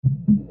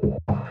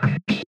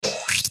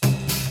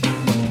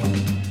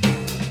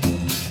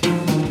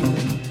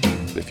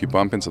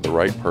bump into the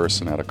right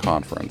person at a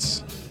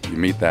conference, you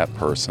meet that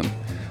person,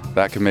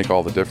 that can make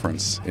all the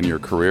difference in your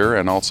career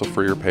and also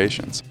for your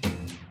patients.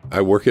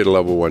 I work at a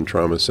Level 1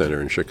 Trauma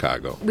Center in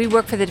Chicago. We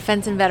work for the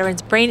Defense and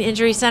Veterans Brain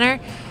Injury Center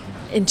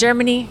in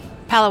Germany,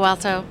 Palo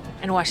Alto,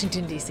 and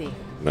Washington, D.C.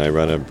 I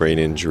run a brain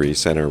injury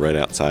center right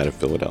outside of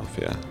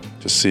Philadelphia.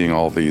 Just seeing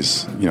all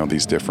these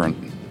different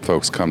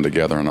folks come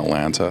together in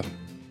Atlanta.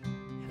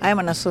 I am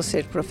an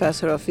associate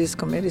professor of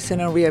physical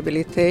medicine and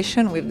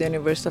rehabilitation with the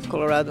University of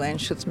Colorado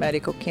Anschutz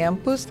Medical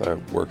Campus. I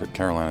work at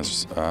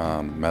Carolinas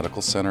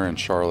Medical Center in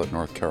Charlotte,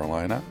 North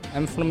Carolina.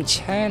 I'm from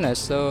China,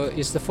 so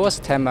it's the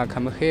first time I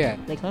come here.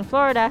 Lakeland,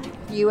 Florida.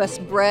 U.S.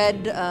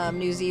 bred,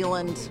 New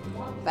Zealand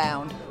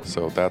bound.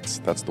 So that's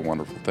the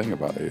wonderful thing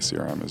about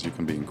ACRM is you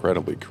can be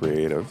incredibly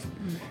creative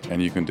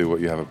and you can do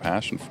what you have a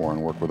passion for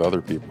and work with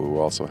other people who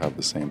also have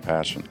the same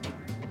passion.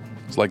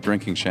 It's like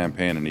drinking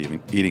champagne and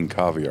eating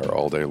caviar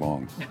all day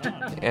long.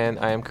 And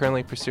I am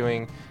currently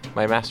pursuing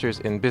my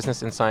master's in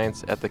business and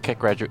science at the Keck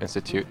Graduate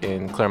Institute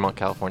in Claremont,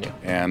 California.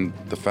 And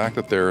the fact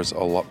that there's a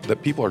lot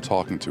that people are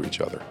talking to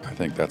each other, I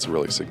think that's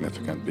really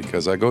significant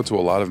because I go to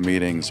a lot of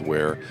meetings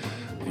where,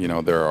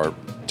 there are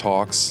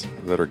talks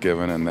that are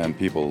given and then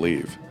people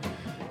leave.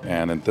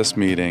 And at this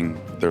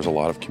meeting, there's a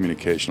lot of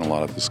communication, a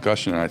lot of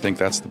discussion, and I think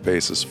that's the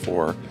basis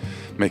for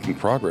making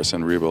progress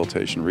in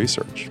rehabilitation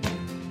research.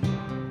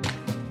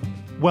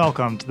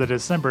 Welcome to the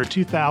December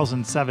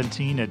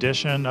 2017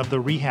 edition of the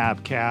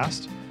Rehab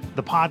Cast,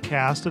 the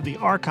podcast of the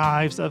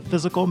Archives of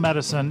Physical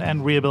Medicine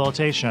and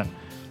Rehabilitation.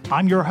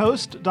 I'm your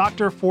host,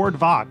 Dr. Ford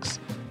Vox.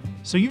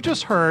 So you've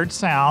just heard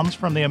sounds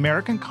from the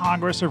American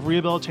Congress of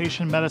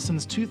Rehabilitation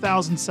Medicine's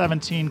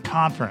 2017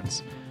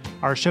 conference.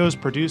 Our show's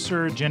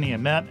producer, Jenny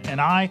Ament,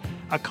 and I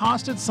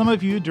accosted some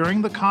of you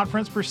during the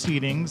conference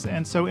proceedings,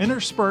 and so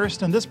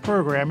interspersed in this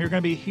program, you're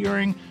going to be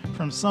hearing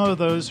from some of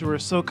those who were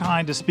so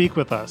kind to speak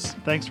with us.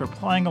 Thanks for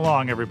playing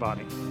along,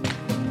 everybody.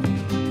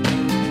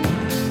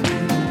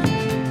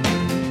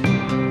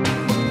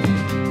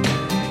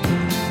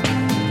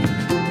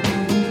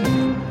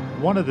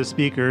 One of the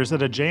speakers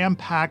at a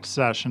jam-packed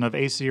session of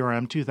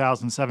ACRM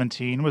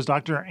 2017 was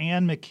Dr.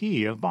 Anne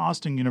McKee of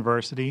Boston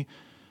University,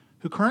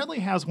 who currently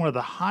has one of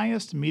the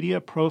highest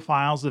media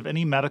profiles of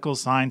any medical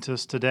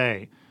scientist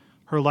today.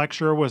 Her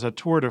lecture was a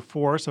tour de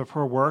force of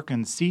her work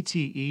in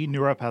CTE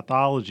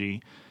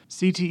neuropathology.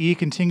 CTE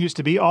continues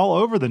to be all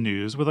over the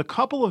news with a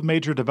couple of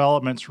major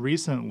developments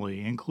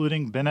recently,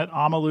 including Bennett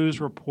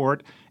Omalu's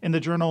report in the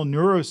journal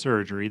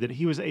Neurosurgery that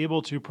he was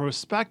able to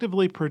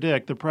prospectively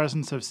predict the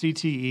presence of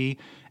CTE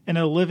in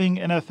a living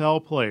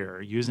NFL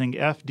player using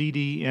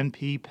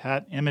FDD-NP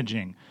PET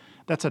imaging.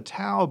 That's a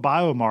tau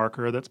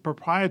biomarker that's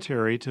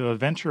proprietary to a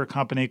venture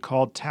company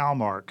called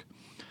Taumark.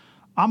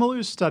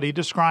 Omalu's study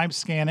describes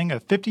scanning a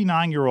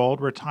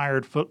 59-year-old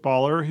retired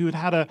footballer who had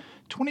had a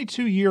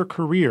 22-year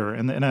career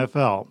in the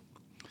NFL.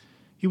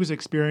 He was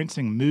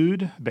experiencing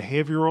mood,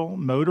 behavioral,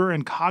 motor,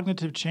 and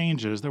cognitive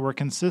changes that were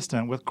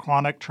consistent with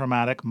chronic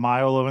traumatic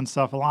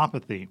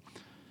myeloencephalopathy.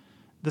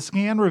 The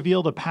scan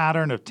revealed a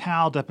pattern of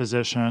tau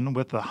deposition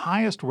with the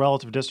highest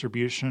relative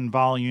distribution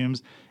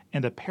volumes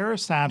in the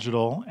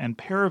parasagittal and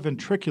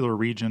paraventricular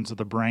regions of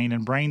the brain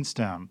and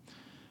brainstem.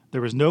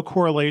 There was no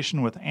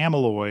correlation with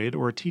amyloid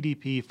or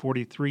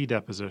TDP-43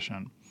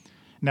 deposition.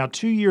 Now,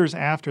 2 years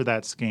after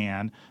that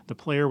scan, the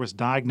player was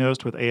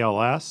diagnosed with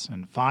ALS,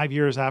 and 5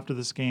 years after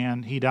the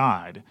scan, he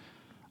died.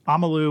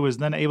 Omalu was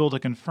then able to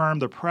confirm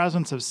the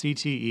presence of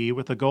CTE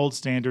with the gold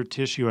standard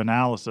tissue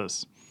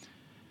analysis.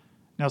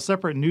 Now,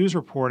 separate news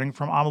reporting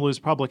from Omalu's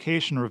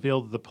publication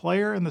revealed that the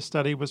player in the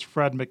study was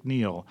Fred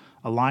McNeil,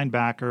 a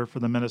linebacker for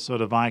the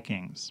Minnesota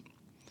Vikings.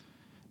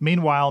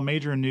 Meanwhile,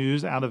 major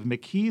news out of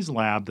McKee's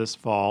lab this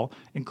fall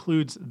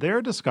includes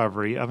their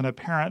discovery of an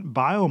apparent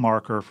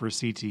biomarker for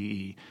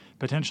CTE,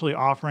 potentially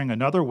offering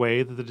another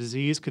way that the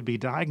disease could be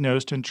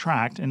diagnosed and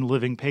tracked in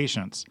living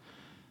patients.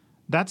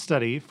 That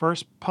study,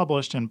 first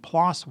published in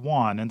PLOS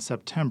One in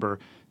September,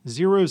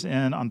 zeroes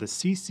in on the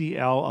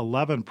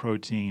CCL11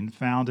 protein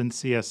found in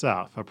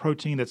CSF, a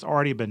protein that's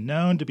already been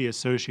known to be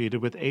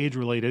associated with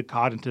age-related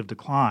cognitive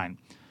decline.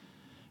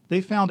 They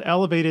found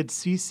elevated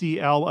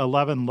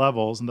CCL11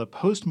 levels in the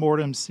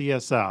postmortem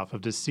CSF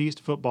of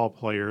deceased football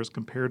players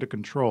compared to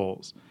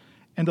controls,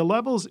 and the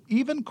levels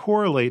even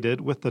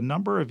correlated with the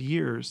number of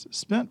years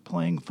spent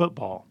playing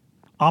football.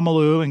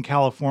 Omalu in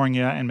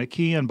California and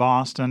McKee in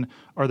Boston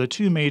are the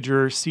two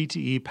major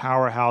CTE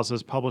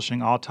powerhouses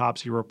publishing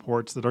autopsy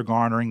reports that are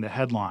garnering the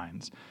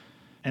headlines.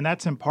 And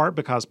that's in part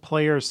because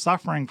players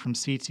suffering from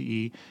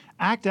CTE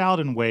act out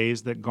in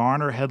ways that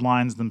garner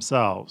headlines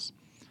themselves.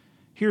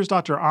 Here's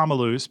Dr.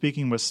 Omalu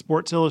speaking with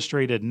Sports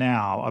Illustrated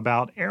Now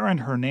about Aaron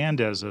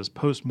Hernandez's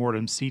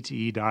postmortem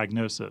CTE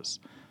diagnosis.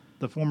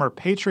 The former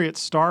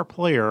Patriots star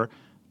player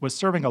was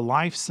serving a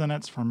life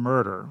sentence for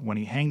murder when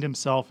he hanged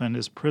himself in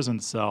his prison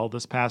cell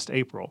this past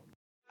April.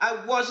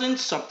 I wasn't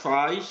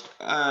surprised,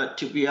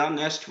 to be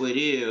honest with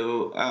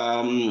you.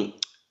 I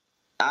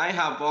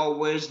have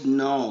always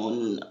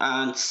known,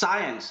 and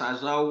science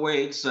has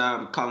always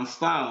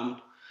confirmed,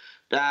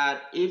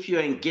 that if you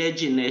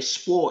engage in a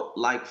sport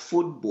like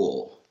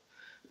football,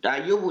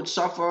 that you would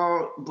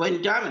suffer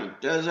brain damage.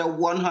 There's a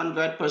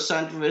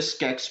 100%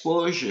 risk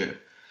exposure,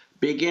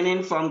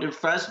 beginning from the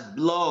first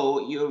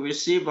blow you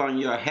receive on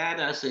your head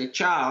as a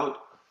child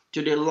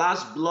to the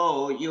last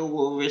blow you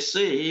will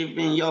receive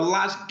in your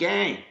last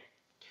game.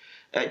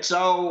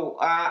 So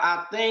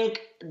I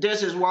think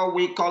this is what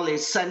we call a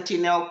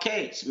sentinel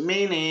case,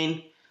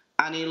 meaning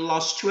an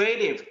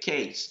illustrative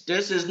case.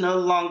 This is no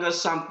longer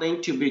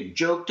something to be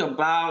joked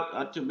about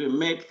or to be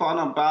made fun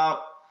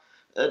about.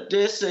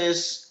 This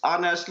is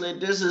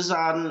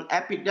an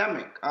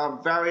epidemic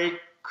of very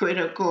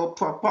critical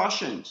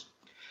proportions.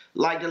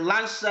 Like the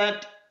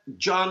Lancet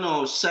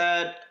Journal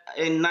said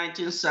in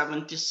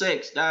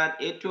 1976, that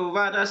it will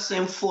rather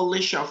seem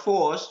foolish of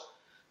us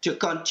to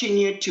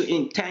continue to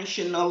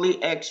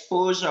intentionally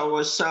expose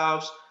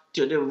ourselves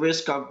to the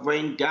risk of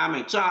brain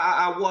damage. So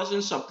I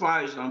wasn't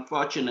surprised,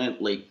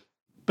 unfortunately.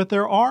 But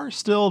there are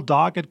still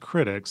dogged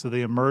critics of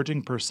the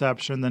emerging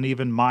perception that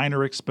even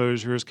minor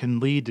exposures can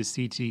lead to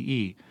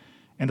CTE,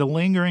 and a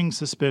lingering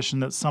suspicion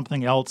that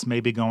something else may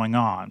be going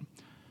on.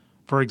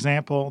 For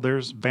example,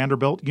 there's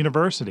Vanderbilt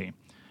University.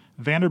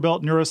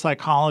 Vanderbilt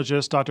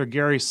neuropsychologist Dr.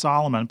 Gary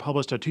Solomon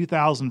published a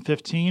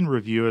 2015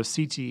 review of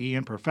CTE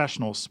in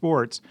professional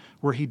sports,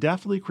 where he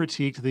deftly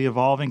critiqued the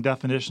evolving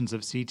definitions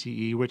of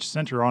CTE which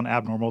center on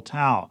abnormal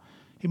tau.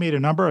 He made a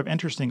number of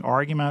interesting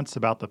arguments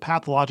about the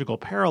pathological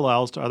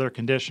parallels to other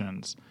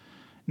conditions.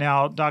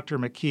 Now, Dr.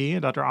 McKee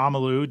and Dr.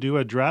 Amalu do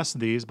address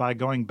these by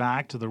going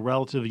back to the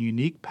relatively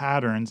unique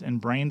patterns in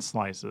brain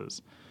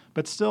slices.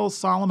 But still,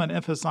 Solomon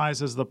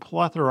emphasizes the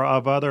plethora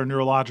of other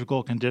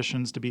neurological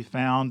conditions to be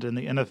found in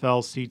the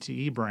NFL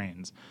CTE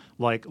brains,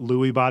 like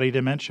Lewy body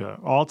dementia,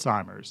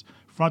 Alzheimer's,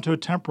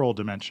 frontotemporal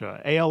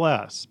dementia,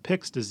 ALS,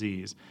 Pick's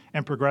disease,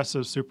 and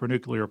progressive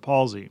supranuclear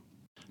palsy.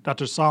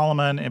 Dr.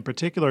 Solomon, in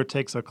particular,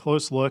 takes a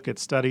close look at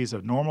studies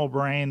of normal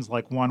brains,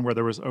 like one where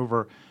there was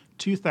over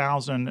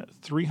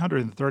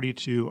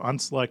 2,332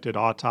 unselected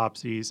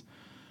autopsies,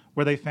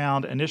 where they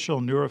found initial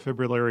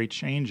neurofibrillary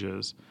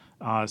changes,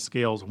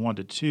 scales 1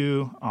 to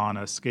 2, on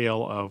a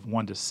scale of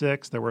 1 to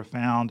 6, that were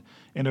found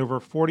in over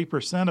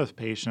 40% of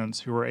patients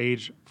who were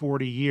aged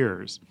 40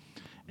 years,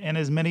 and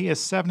as many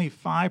as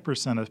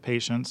 75% of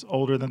patients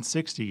older than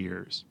 60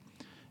 years.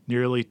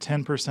 Nearly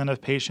 10%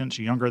 of patients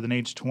younger than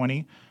age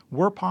 20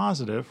 were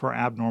positive for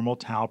abnormal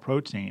tau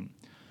protein.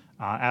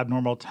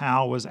 Abnormal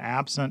tau was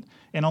absent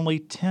in only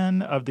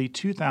 10 of the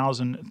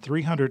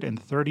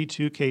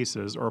 2,332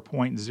 cases, or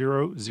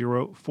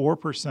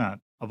 0.004%,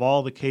 of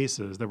all the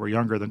cases that were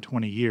younger than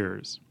 20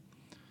 years.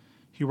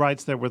 He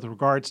writes that with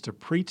regards to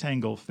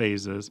pretangle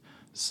phases,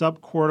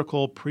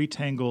 subcortical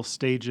pretangle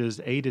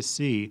stages A to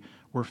C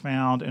were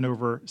found in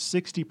over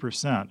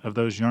 60% of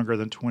those younger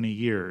than 20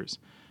 years,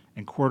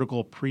 and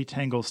cortical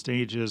pretangle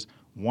stages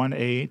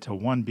 1A to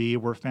 1B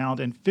were found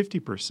in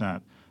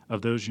 50%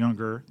 of those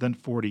younger than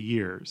 40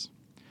 years.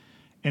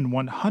 In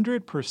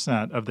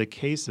 100% of the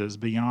cases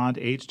beyond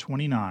age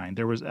 29,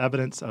 there was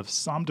evidence of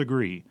some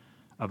degree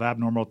of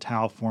abnormal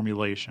tau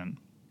formulation.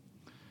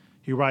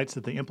 He writes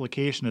that the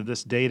implication of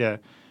this data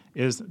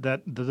is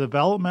that the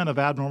development of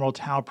abnormal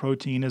tau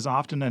protein is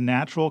often a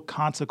natural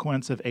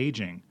consequence of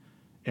aging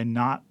and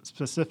not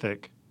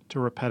specific to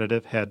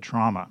repetitive head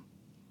trauma.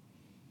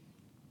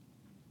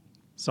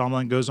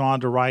 Solomon goes on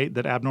to write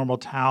that abnormal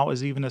tau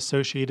is even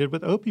associated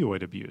with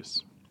opioid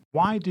abuse.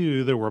 Why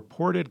do the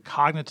reported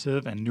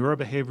cognitive and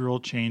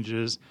neurobehavioral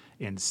changes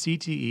in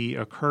CTE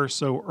occur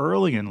so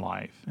early in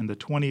life, in the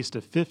 20s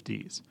to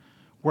 50s,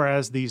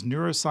 whereas these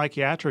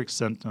neuropsychiatric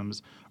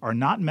symptoms are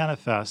not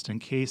manifest in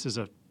cases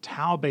of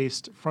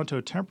tau-based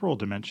frontotemporal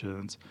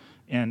dementias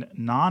in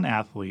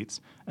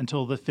non-athletes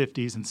until the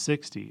 50s and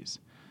 60s,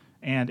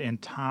 and in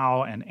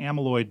tau and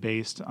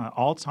amyloid-based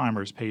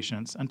Alzheimer's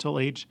patients until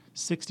age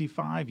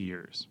 65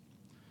 years?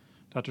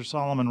 Dr.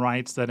 Solomon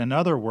writes that, in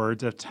other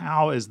words, if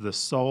tau is the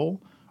sole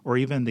or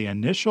even the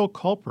initial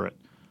culprit,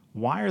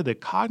 why are the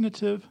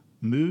cognitive,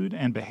 mood,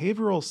 and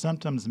behavioral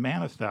symptoms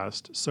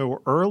manifest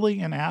so early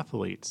in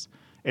athletes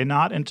and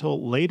not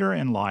until later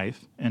in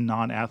life in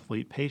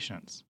non-athlete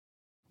patients?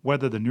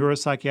 Whether the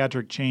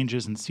neuropsychiatric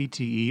changes in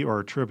CTE are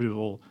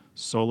attributable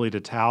solely to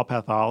tau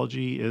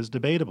pathology is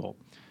debatable.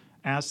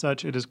 As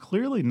such, it is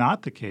clearly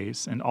not the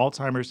case in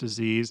Alzheimer's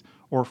disease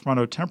or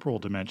frontotemporal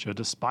dementia,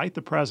 despite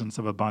the presence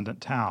of abundant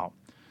tau.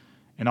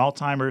 In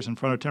Alzheimer's and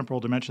frontotemporal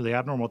dementia, the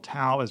abnormal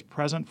tau is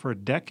present for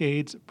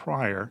decades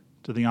prior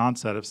to the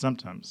onset of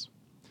symptoms.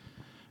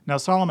 Now,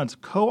 Solomon's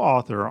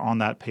co-author on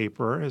that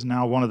paper is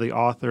now one of the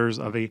authors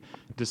of a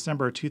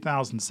December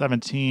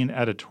 2017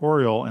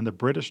 editorial in the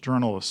British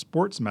Journal of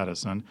Sports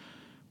Medicine,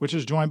 which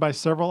is joined by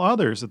several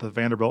others at the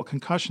Vanderbilt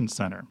Concussion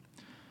Center.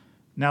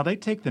 Now, they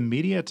take the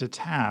media to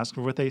task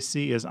for what they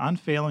see as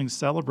unfailing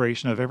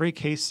celebration of every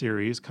case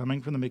series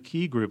coming from the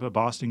McKee Group at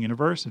Boston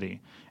University,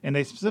 and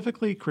they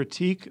specifically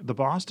critique the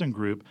Boston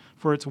Group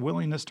for its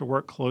willingness to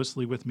work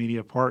closely with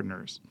media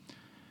partners.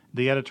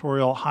 The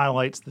editorial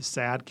highlights the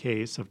sad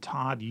case of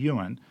Todd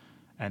Ewen,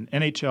 an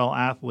NHL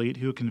athlete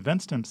who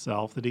convinced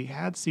himself that he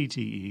had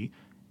CTE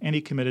and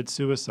he committed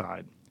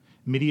suicide.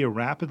 Media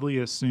rapidly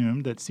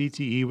assumed that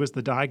CTE was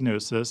the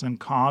diagnosis and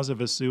cause of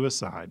his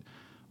suicide,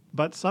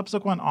 but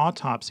subsequent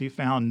autopsy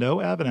found no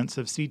evidence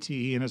of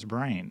CTE in his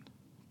brain.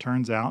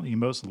 Turns out he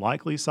most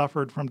likely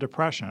suffered from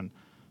depression,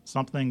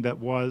 something that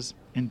was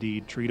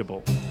indeed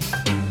treatable.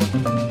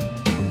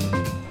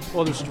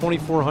 Well, there's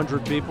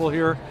 2,400 people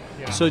here.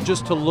 So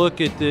just to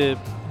look at the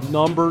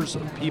numbers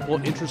of people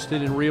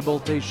interested in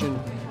rehabilitation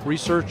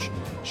research,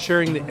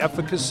 sharing the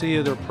efficacy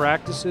of their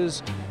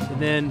practices,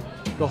 and then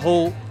the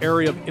whole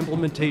area of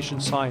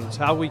implementation science,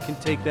 how we can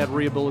take that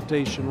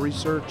rehabilitation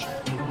research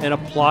and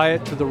apply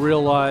it to the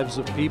real lives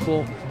of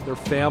people, their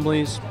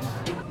families.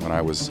 When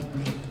I was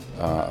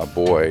a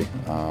boy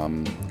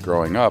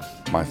growing up,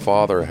 my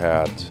father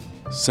had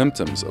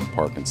symptoms of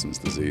Parkinson's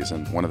disease,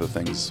 and one of the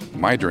things,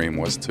 my dream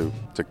was to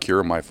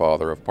cure my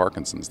father of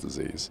Parkinson's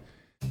disease.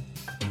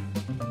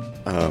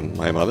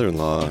 My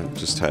mother-in-law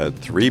just had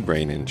 3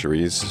 brain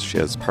injuries. She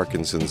has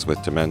Parkinson's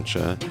with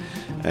dementia,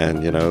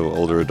 and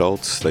older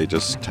adults, they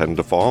just tend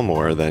to fall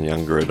more than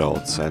younger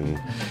adults,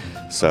 and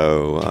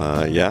so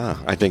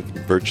I think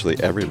virtually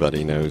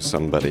everybody knows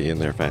somebody in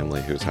their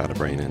family who's had a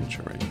brain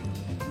injury.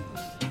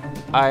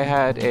 I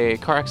had a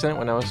car accident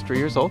when I was 3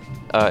 years old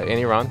in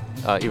Iran,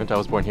 even though I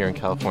was born here in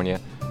California.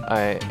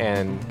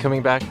 And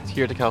coming back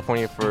here to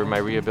California for my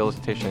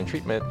rehabilitation and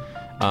treatment,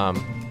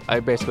 I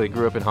basically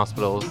grew up in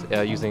hospitals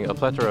using a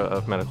plethora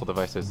of medical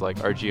devices like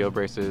RGO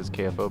braces,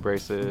 KFO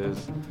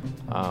braces,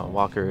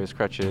 walkers,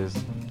 crutches,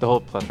 the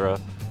whole plethora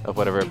of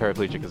whatever a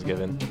paraplegic is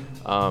given.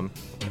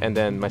 And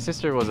then my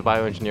sister was a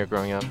bioengineer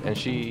growing up, and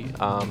she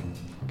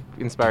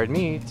inspired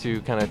me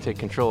to kind of take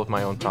control of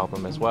my own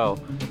problem as well.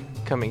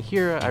 Coming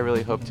here, I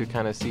really hope to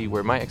kind of see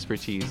where my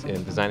expertise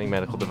in designing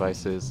medical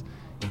devices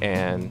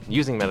and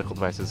using medical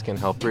devices can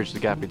help bridge the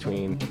gap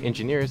between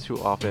engineers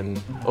who often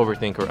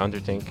overthink or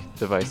underthink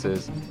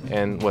devices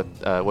and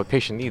what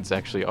patient needs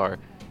actually are,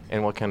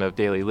 and what kind of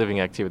daily living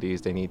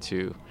activities they need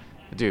to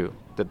do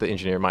that the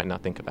engineer might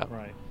not think about.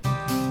 Right.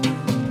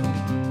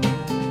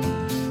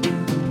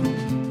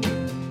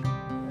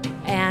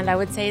 And I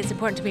would say it's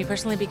important to me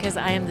personally because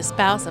I am the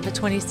spouse of a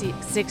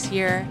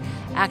 26-year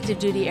active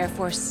duty Air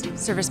Force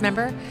service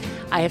member.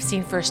 I have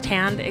seen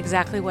firsthand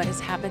exactly what has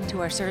happened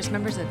to our service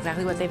members,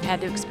 exactly what they've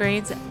had to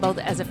experience, both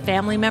as a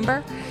family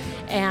member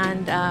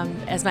and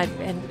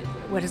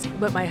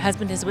what my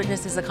husband has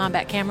witnessed as a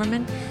combat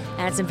cameraman.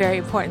 And it's very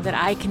important that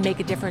I can make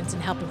a difference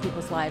in helping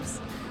people's lives,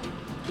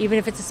 even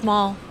if it's a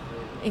small,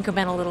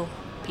 incremental little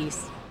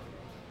piece.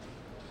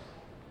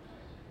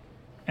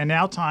 And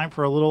now time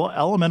for a little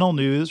elemental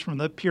news from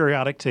the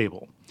periodic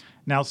table.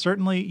 Now,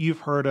 certainly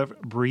you've heard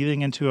of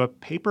breathing into a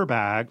paper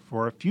bag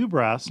for a few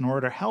breaths in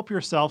order to help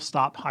yourself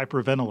stop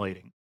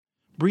hyperventilating.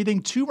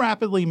 Breathing too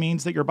rapidly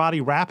means that your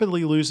body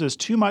rapidly loses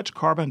too much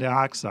carbon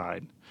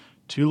dioxide.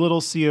 Too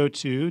little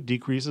CO2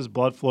 decreases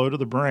blood flow to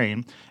the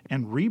brain,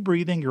 and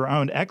rebreathing your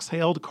own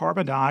exhaled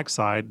carbon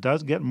dioxide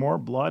does get more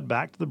blood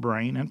back to the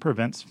brain and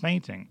prevents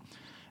fainting.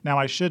 Now,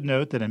 I should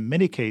note that in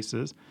many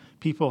cases,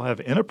 people have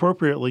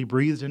inappropriately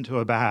breathed into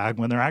a bag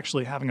when they're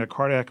actually having a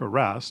cardiac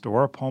arrest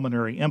or a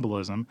pulmonary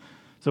embolism,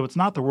 so it's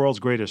not the world's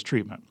greatest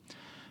treatment.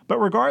 But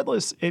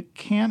regardless, it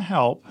can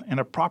help in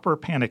a proper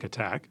panic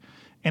attack,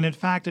 and in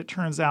fact, it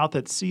turns out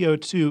that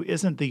CO2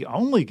 isn't the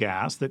only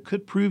gas that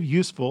could prove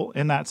useful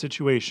in that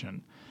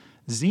situation.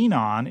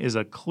 Xenon is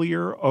a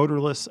clear,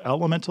 odorless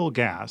elemental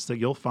gas that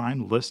you'll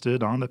find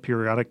listed on the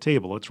periodic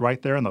table. It's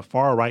right there in the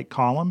far right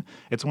column.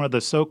 It's one of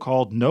the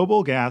so-called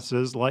noble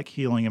gases like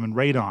helium and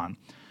radon.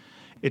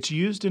 It's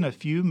used in a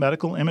few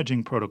medical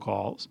imaging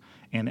protocols,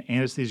 and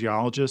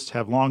anesthesiologists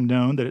have long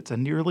known that it's a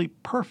nearly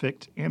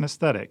perfect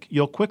anesthetic.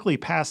 You'll quickly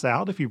pass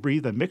out if you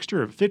breathe a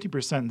mixture of 50%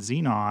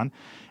 xenon,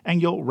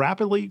 and you'll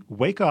rapidly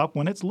wake up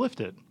when it's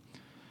lifted.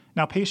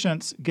 Now,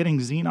 patients getting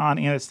xenon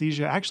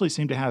anesthesia actually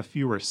seem to have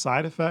fewer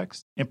side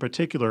effects. In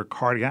particular,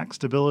 cardiac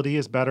stability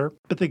is better,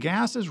 but the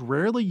gas is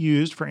rarely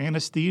used for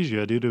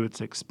anesthesia due to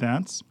its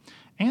expense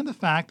and the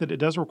fact that it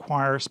does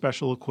require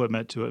special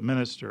equipment to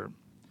administer.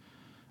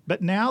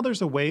 But now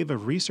there's a wave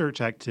of research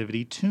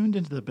activity tuned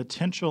into the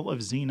potential of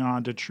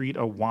xenon to treat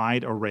a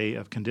wide array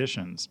of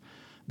conditions.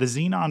 The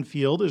xenon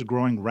field is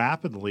growing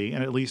rapidly,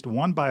 and at least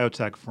one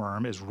biotech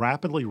firm is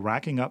rapidly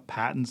racking up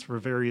patents for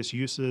various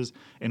uses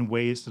and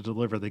ways to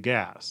deliver the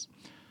gas.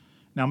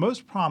 Now,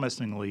 most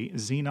promisingly,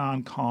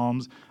 xenon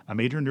calms a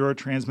major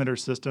neurotransmitter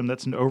system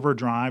that's in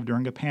overdrive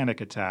during a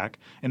panic attack,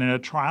 and in a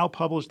trial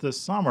published this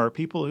summer,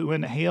 people who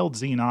inhaled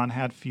xenon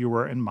had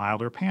fewer and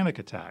milder panic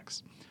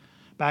attacks.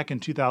 Back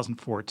in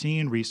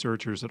 2014,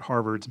 researchers at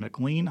Harvard's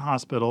McLean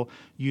Hospital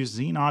used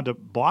xenon to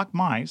block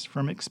mice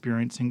from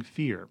experiencing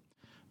fear.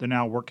 They're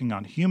now working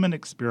on human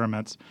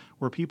experiments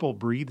where people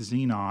breathe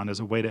xenon as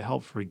a way to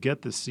help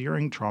forget the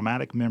searing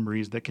traumatic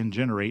memories that can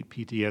generate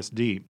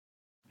PTSD.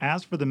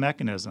 As for the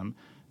mechanism,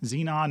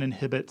 xenon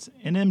inhibits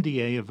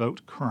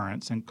NMDA-evoked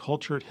currents in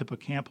cultured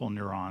hippocampal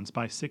neurons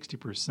by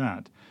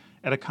 60%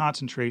 at a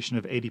concentration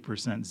of 80%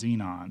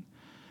 xenon.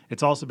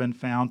 It's also been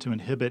found to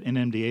inhibit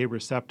NMDA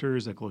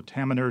receptors at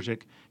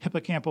glutamatergic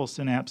hippocampal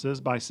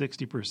synapses by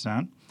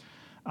 60%.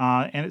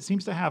 and it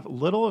seems to have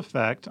little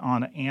effect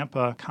on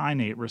AMPA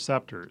kainate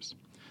receptors.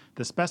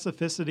 The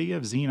specificity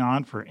of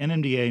Xenon for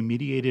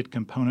NMDA-mediated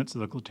components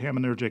of the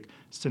glutamatergic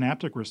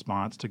synaptic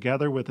response,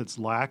 together with its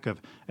lack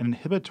of an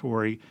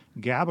inhibitory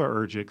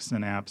GABAergic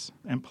synapse,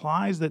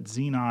 implies that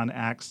Xenon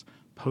acts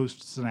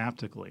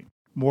postsynaptically.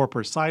 More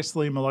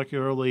precisely,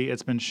 molecularly,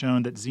 it's been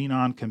shown that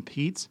Xenon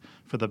competes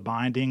for the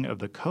binding of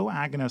the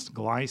coagonist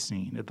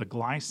glycine at the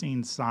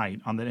glycine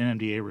site on the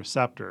NMDA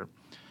receptor.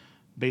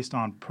 Based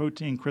on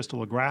protein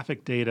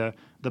crystallographic data,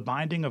 the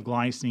binding of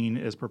glycine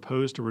is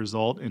proposed to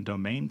result in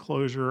domain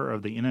closure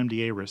of the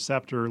NMDA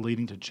receptor,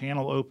 leading to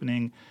channel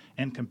opening,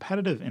 and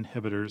competitive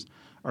inhibitors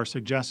are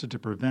suggested to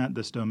prevent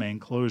this domain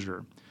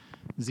closure.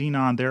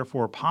 Xenon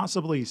therefore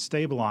possibly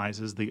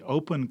stabilizes the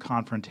open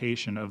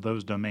confrontation of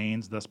those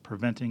domains, thus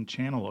preventing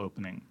channel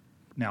opening.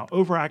 Now,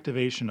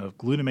 overactivation of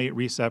glutamate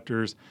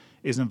receptors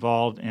is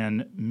involved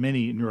in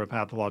many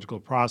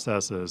neuropathological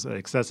processes.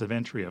 Excessive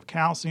entry of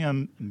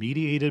calcium,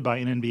 mediated by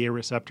NMDA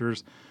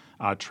receptors,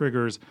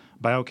 triggers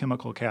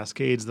biochemical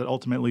cascades that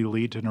ultimately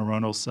lead to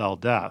neuronal cell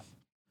death.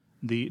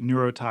 The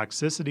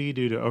neurotoxicity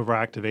due to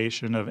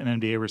overactivation of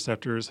NMDA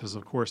receptors has,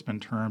 of course, been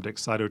termed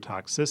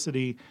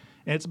excitotoxicity,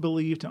 and it's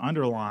believed to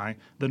underlie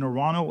the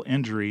neuronal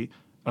injury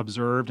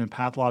observed in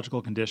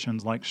pathological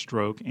conditions like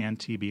stroke and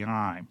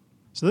TBI.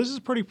 So this is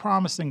pretty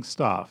promising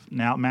stuff.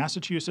 Now,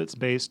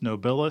 Massachusetts-based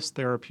Nobilis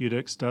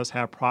Therapeutics does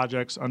have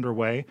projects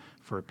underway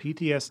for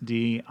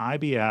PTSD,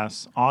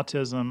 IBS,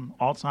 autism,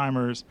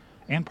 Alzheimer's,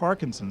 and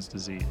Parkinson's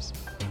disease.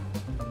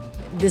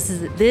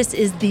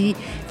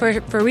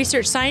 For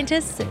research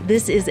scientists,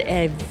 this is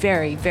a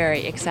very,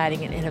 very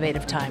exciting and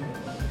innovative time.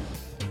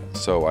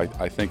 So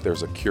I think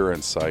there's a cure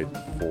in sight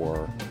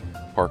for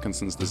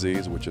Parkinson's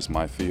disease, which is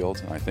my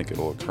field, and I think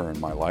it'll occur in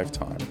my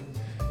lifetime.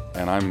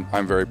 And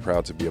I'm very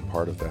proud to be a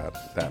part of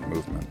that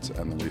movement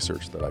and the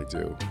research that I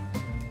do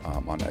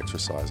on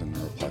exercise and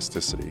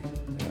neuroplasticity,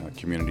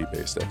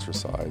 community-based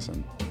exercise,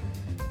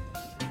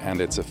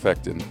 and its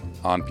effect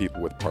on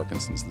people with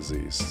Parkinson's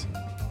disease.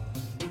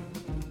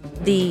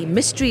 The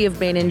mystery of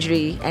brain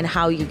injury and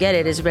how you get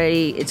it is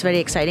very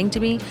exciting to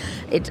me.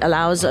 It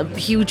allows a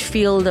huge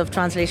field of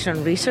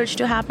translational research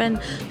to happen.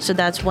 So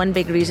that's one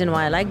big reason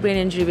why I like brain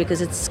injury,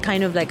 because it's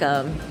kind of like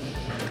a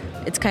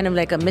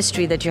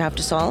mystery that you have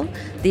to solve.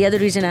 The other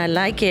reason I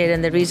like it,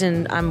 and the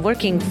reason I'm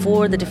working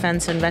for the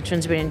Defense and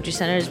Veterans Brain Injury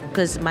Center, is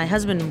because my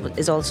husband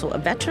is also a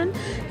veteran.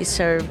 He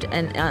served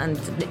on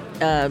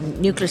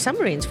nuclear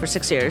submarines for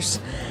 6 years.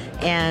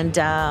 And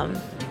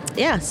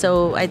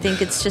so I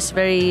think it's just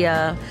very...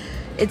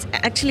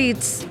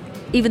 It's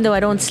even though I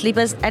don't sleep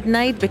at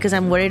night because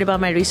I'm worried about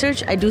my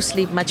research, I do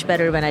sleep much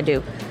better when I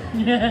do.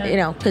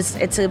 Because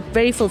it's a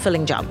very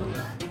fulfilling job.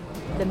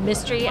 The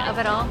mystery of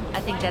it all,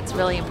 I think that's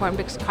really important,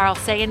 because Carl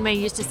Sagan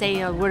used to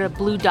say, we're a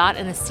blue dot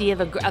in a sea of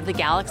the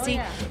galaxy.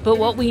 But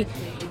what it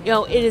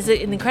is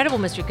an incredible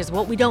mystery, because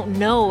what we don't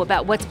know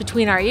about what's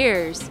between our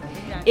ears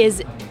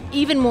is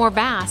even more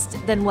vast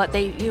than what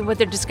they're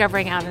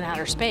discovering out in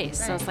outer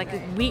space. So it's like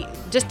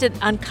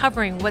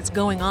uncovering what's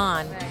going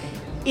on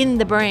in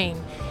the brain,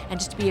 and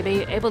just to be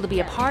able to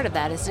be a part of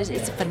that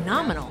it's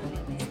phenomenal.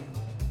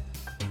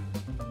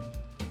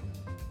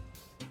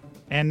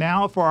 And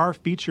now for our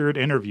featured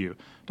interview.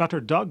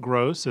 Dr. Doug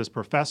Gross is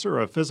professor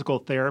of physical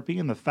therapy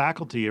in the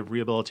Faculty of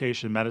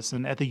Rehabilitation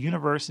Medicine at the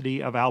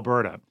University of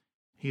Alberta.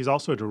 He's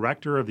also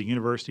director of the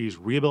university's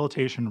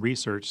Rehabilitation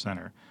Research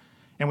Center.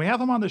 And we have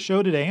him on the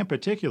show today in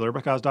particular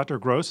because Dr.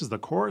 Gross is the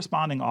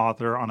corresponding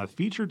author on a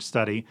featured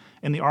study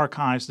in the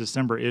Archive's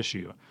December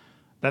issue.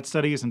 That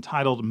study is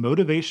entitled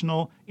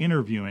Motivational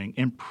Interviewing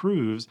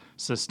Improves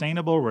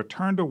Sustainable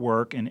Return to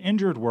Work in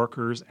Injured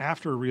Workers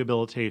After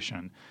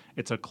Rehabilitation.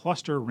 It's a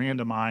cluster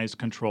randomized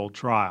controlled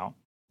trial.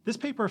 This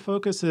paper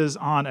focuses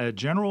on a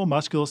general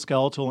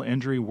musculoskeletal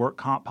injury work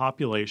comp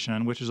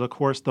population, which is, of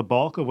course, the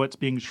bulk of what's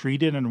being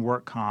treated in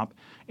work comp,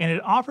 and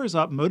it offers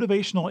up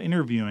motivational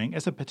interviewing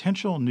as a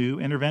potential new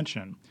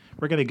intervention.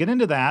 We're going to get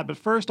into that, but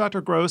first,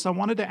 Dr. Gross, I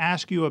wanted to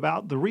ask you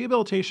about the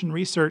Rehabilitation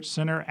Research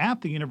Center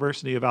at the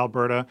University of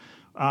Alberta.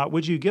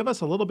 Would you give us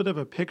a little bit of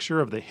a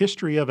picture of the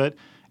history of it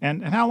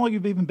and how long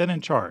you've even been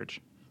in charge?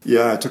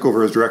 Yeah, I took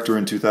over as director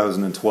in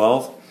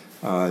 2012.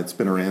 It's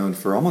been around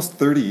for almost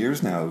 30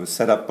 years now. It was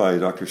set up by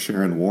Dr.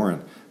 Sharon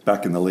Warren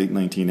back in the late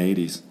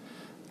 1980s.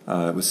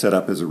 It was set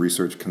up as a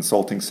research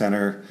consulting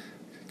center,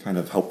 kind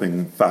of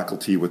helping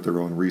faculty with their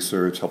own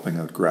research, helping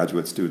out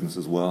graduate students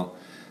as well.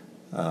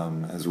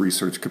 As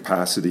research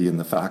capacity in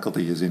the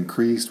faculty has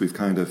increased, we've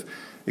kind of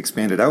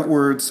expanded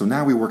outwards. So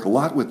now we work a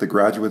lot with the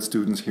graduate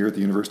students here at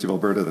the University of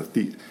Alberta,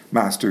 the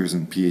master's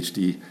and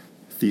PhD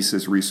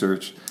thesis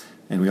research.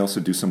 And we also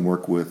do some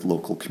work with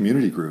local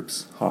community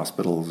groups,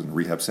 hospitals and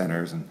rehab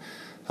centers, and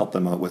help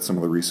them out with some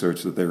of the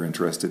research that they're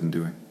interested in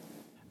doing.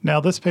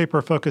 Now, this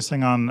paper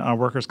focusing on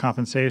workers'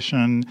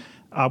 compensation,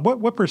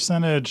 what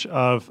percentage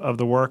of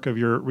the work of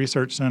your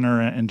research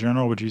center in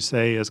general would you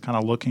say is kind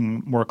of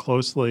looking more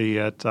closely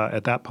at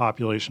that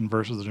population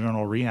versus the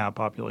general rehab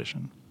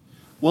population?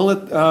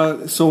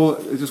 Well, so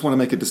I just want to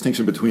make a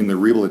distinction between the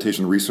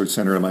Rehabilitation Research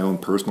Center and my own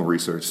personal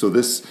research. So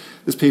this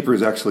paper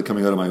is actually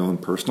coming out of my own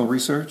personal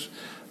research.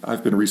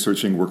 I've been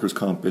researching workers'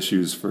 comp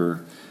issues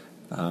for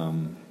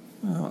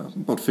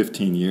about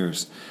 15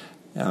 years.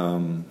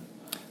 And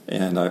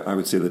I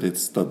would say that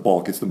it's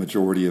the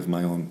majority of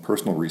my own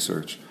personal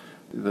research.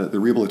 The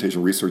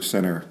Rehabilitation Research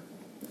Center,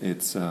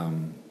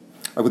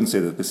 I wouldn't say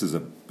that this is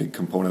a big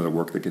component of the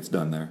work that gets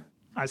done there.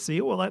 I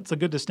see. Well, that's a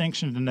good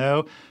distinction to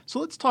know. So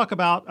let's talk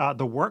about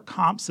the work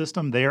comp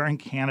system there in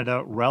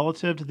Canada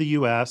relative to the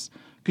U.S.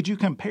 Could you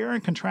compare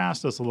and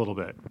contrast this a little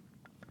bit?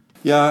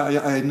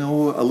 Yeah, I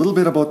know a little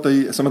bit about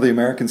some of the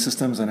American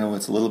systems. I know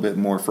it's a little bit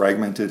more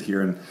fragmented.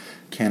 Here in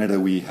Canada,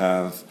 we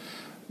have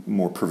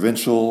more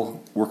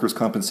provincial workers'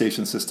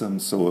 compensation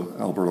systems. So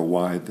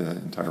Alberta-wide, the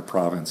entire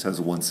province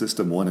has one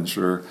system, one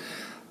insurer.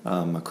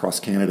 Across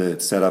Canada,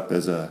 it's set up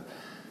as a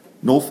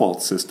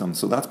no-fault system.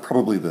 So that's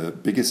probably the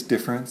biggest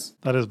difference.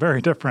 That is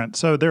very different.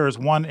 So there is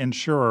one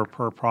insurer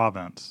per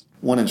province.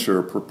 One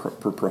insurer per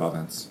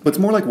province. But it's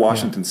more like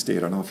Washington State.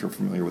 I don't know if you're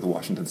familiar with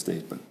Washington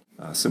State, but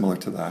similar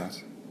to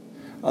that.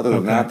 Other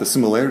than that, the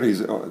similarities,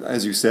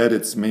 as you said,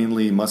 it's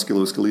mainly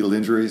musculoskeletal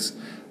injuries.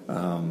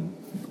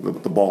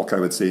 The bulk,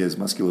 I would say, is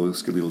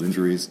musculoskeletal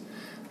injuries.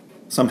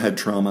 Some head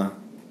trauma,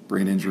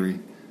 brain injury,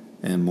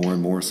 and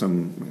more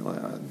some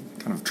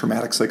kind of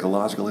traumatic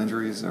psychological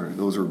injuries.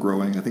 Those are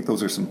growing. I think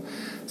those are some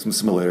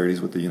similarities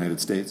with the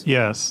United States.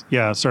 Yes,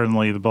 yeah,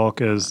 certainly the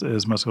bulk is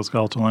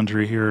musculoskeletal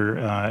injury here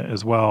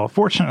as well.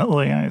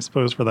 Fortunately, I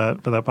suppose for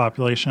that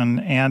population,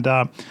 and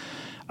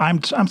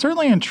I'm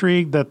certainly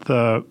intrigued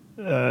that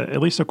at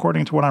least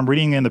according to what I'm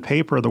reading in the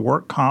paper, the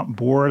Work Comp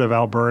Board of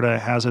Alberta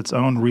has its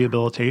own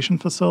rehabilitation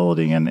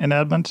facility in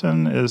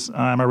Edmonton.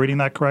 Am I reading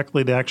that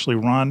correctly? They actually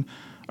run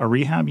a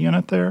rehab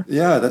unit there?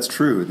 Yeah, that's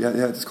true. Yeah,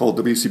 it's called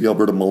WCB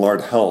Alberta Millard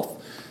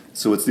Health.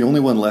 So it's the only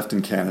one left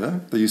in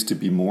Canada. There used to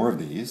be more of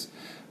these.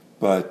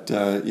 But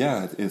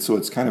so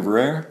it's kind of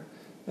rare,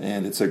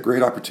 and it's a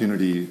great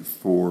opportunity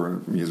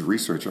for me as a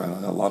researcher.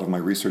 A lot of my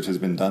research has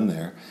been done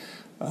there.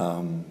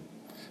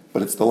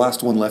 But it's the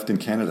last one left in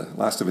Canada,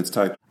 last of its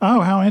type.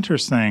 Oh, how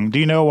interesting. Do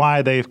you know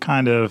why they've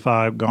kind of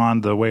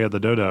gone the way of the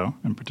dodo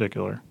in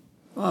particular?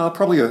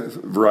 Probably a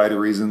variety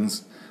of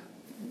reasons.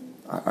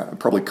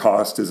 Probably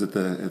cost is at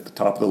the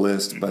top of the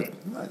list, but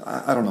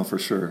I don't know for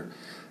sure.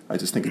 I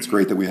just think it's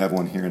great that we have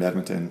one here in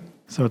Edmonton.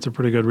 So it's a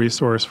pretty good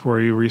resource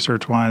for you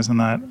research-wise in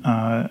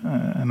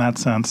that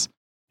sense.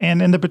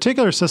 And in the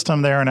particular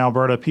system there in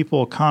Alberta,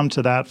 people come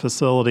to that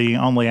facility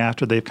only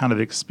after they've kind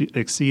of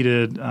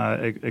exceeded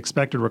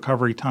expected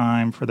recovery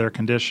time for their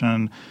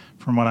condition.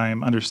 From what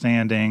I'm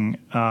understanding,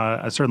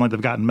 certainly they've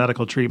gotten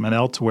medical treatment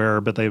elsewhere,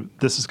 but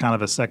this is kind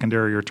of a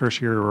secondary or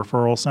tertiary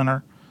referral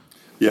center.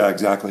 Yeah,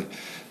 exactly.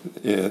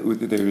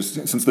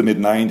 Since the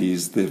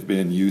mid-'90s, they've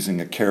been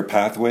using a care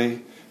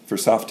pathway for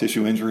soft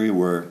tissue injury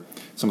where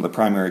some of the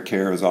primary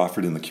care is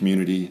offered in the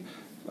community,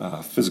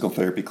 physical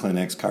therapy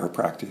clinics,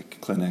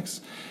 chiropractic clinics.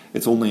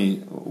 It's only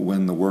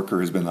when the worker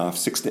has been off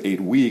 6 to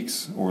 8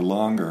 weeks or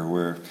longer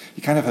where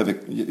you kind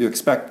of you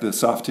expect the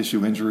soft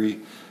tissue injury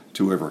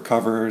to have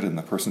recovered and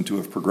the person to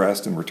have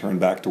progressed and returned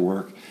back to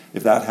work.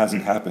 If that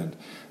hasn't happened,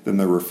 then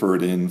they're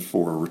referred in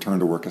for a return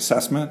to work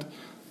assessment,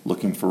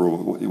 looking for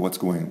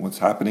what's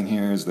happening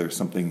here. Is there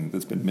something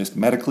that's been missed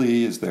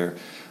medically? Is there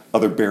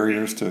other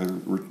barriers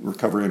to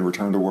recovery and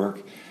return to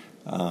work?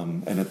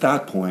 And at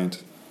that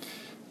point,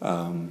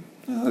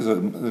 there's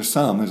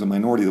a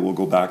minority that will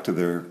go back to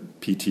their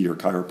PT or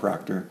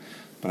chiropractor,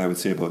 but I would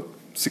say about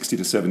 60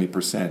 to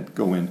 70%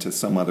 go into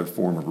some other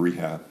form of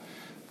rehab,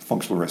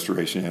 functional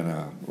restoration,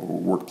 or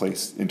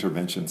workplace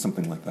intervention,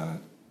 something like that.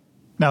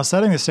 Now,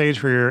 setting the stage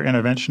for your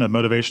intervention of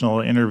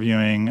motivational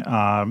interviewing,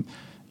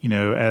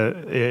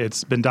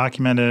 it's been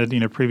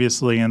documented,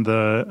 previously in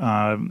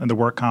the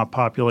work comp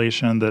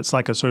population that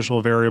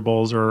psychosocial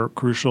variables are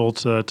crucial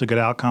to good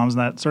outcomes,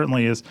 and that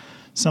certainly is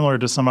similar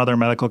to some other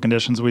medical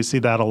conditions. We see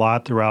that a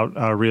lot throughout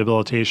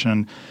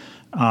rehabilitation.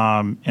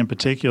 In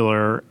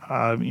particular,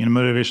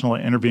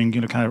 motivational interviewing,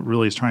 kind of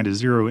really is trying to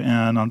zero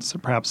in on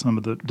perhaps some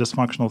of the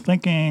dysfunctional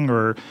thinking,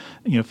 or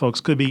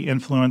folks could be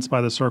influenced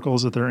by the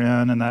circles that they're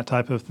in and that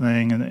type of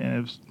thing, and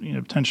it's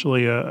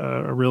potentially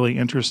a really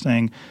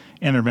interesting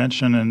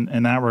intervention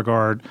in that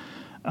regard.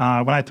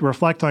 When I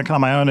reflect on kind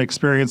of my own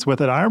experience with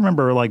it, I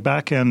remember like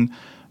back in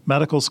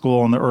medical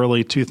school in the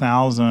early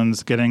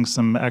 2000s, getting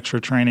some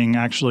extra training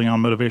actually on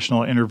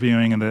motivational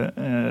interviewing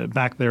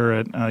back there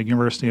at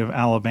University of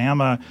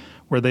Alabama,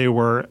 where they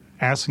were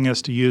asking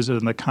us to use it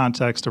in the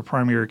context of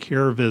primary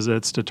care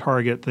visits to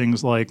target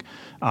things like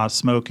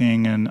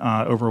smoking and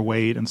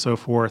overweight and so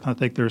forth. I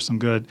think there's some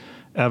good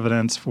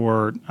evidence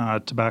for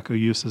tobacco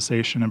use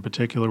cessation in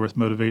particular with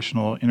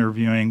motivational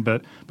interviewing,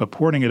 but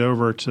porting it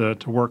over to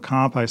work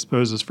comp, I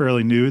suppose, is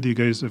fairly new. You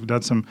guys have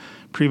done some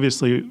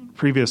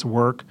previous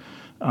work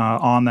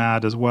on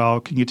that as well.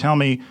 Can you tell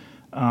me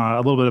a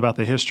little bit about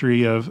the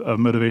history of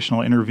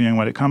motivational interviewing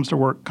when it comes to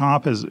work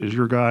comp? Is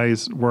your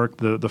guys' work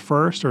the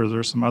first, or is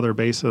there some other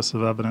basis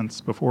of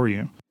evidence before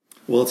you?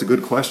 Well, it's a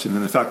good question.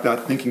 And in fact,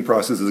 that thinking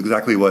process is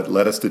exactly what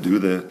led us to do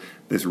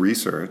this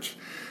research.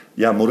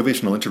 Yeah,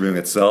 motivational interviewing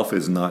itself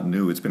is not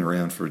new. It's been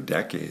around for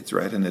decades,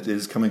 right? And it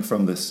is coming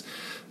from the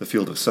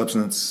field of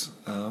substance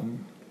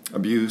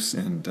abuse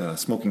and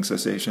smoking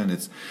cessation.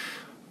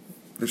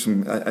 There's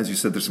some, as you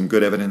said, there's some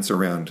good evidence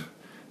around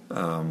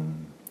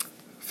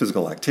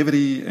physical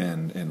activity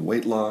and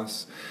weight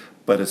loss.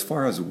 But as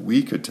far as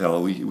we could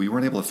tell, we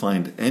weren't able to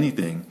find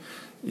anything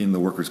in the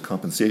workers'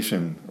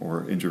 compensation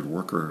or injured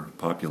worker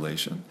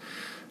population.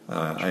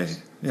 I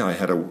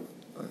had a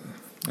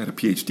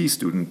PhD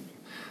student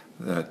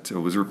that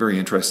was very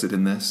interested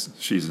in this.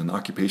 She's an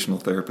occupational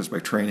therapist by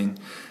training,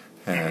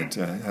 had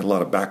a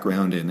lot of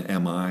background in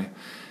MI,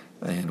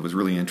 and was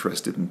really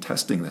interested in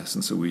testing this.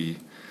 And so we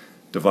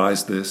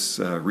devised this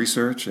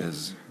research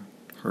as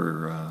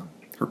her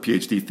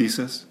PhD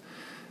thesis.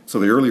 So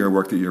the earlier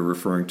work that you're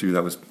referring to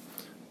that was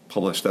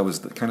published, that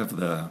was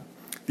the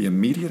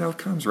immediate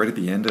outcomes right at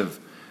the end of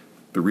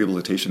the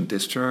rehabilitation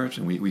discharge,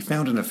 and we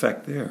found an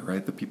effect there,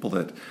 right? The people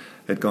that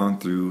had gone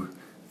through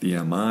the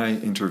MI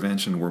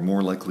intervention were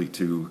more likely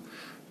to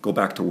go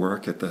back to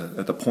work at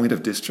the point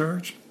of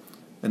discharge.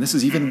 And this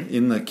is even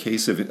in the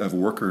case of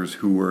workers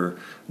who were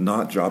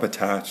not job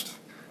attached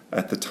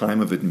at the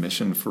time of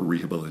admission for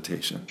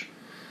rehabilitation.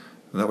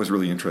 And that was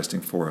really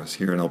interesting for us.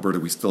 Here in Alberta,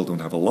 we still don't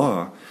have a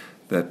law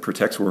that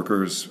protects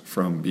workers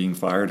from being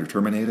fired or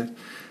terminated.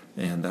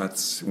 And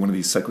that's one of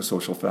these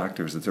psychosocial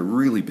factors. It's a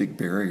really big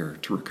barrier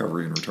to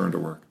recovery and return to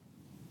work.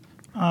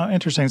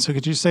 Interesting. So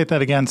could you state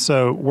that again?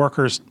 So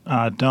workers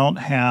don't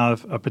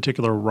have a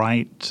particular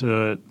right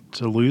to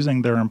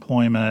losing their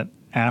employment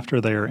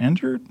after they are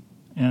injured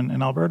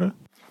in Alberta?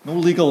 No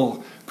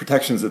legal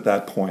protections at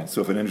that point. So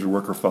if an injured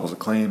worker files a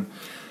claim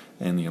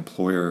and the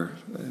employer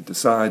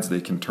decides,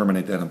 they can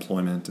terminate that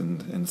employment.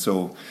 And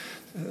so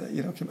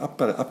up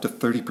to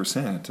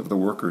 30% of the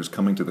workers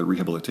coming to the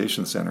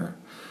rehabilitation center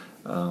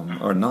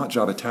are not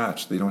job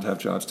attached. They don't have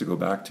jobs to go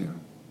back to.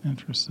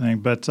 Interesting,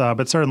 but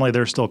certainly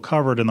they're still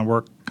covered in the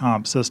work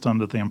comp system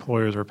that the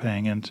employers are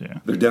paying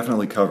into. They're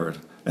definitely covered,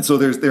 and so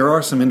there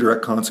are some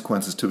indirect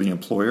consequences to the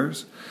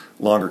employers.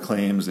 Longer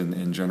claims,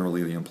 and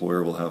generally the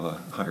employer will have a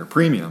higher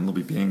premium. They'll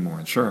be paying more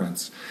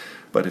insurance,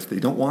 but if they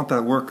don't want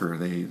that worker,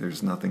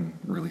 there's nothing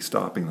really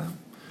stopping them.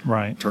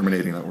 Right.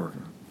 Terminating that worker.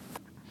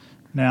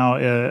 Now,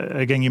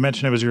 again, you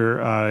mentioned it was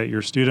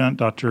your student,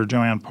 Dr.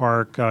 Joanne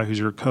Park, who's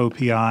your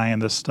co-PI in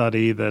this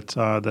study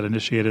that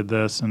initiated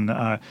this. And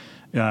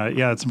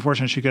it's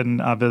unfortunate she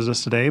couldn't visit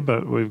us today,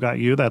 but we've got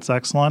you. That's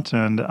excellent.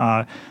 And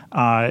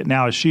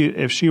now,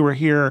 if she were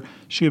here,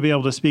 she would be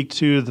able to speak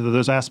to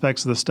those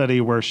aspects of the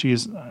study where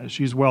she's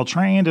well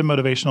trained in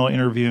motivational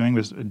interviewing,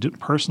 was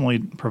personally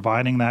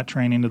providing that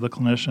training to the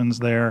clinicians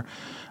there.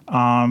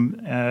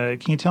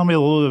 Can you tell me a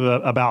little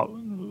bit about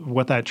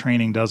what that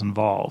training does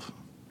involve?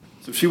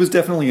 So she was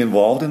definitely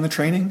involved in the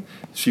training.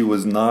 She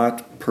was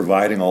not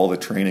providing all the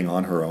training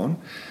on her own.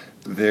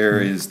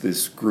 There is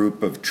this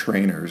group of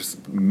trainers,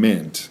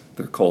 MINT.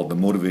 They're called the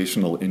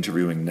Motivational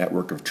Interviewing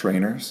Network of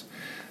Trainers.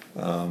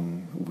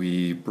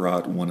 We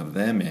brought one of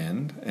them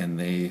in, and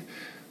they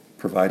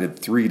provided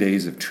 3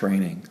 days of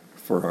training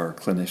for our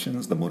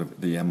clinicians,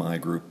 the MI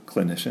group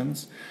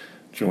clinicians.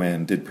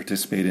 Joanne did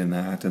participate in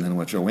that, and then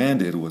what Joanne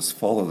did was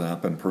follow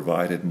up and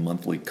provided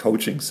monthly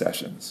coaching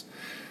sessions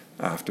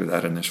after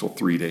that initial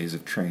 3 days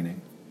of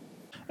training.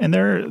 And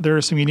there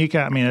are some unique,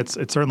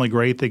 it's certainly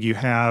great that you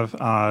have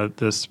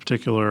this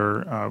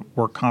particular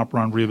work comp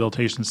run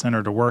rehabilitation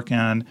center to work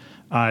in.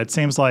 It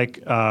seems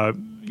like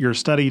your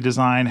study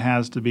design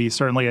has to be,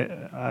 certainly,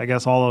 I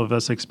guess all of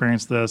us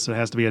experience this, it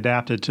has to be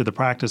adapted to the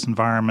practice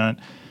environment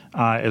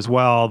as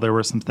well. There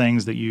were some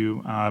things that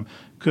you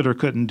could or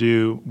couldn't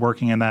do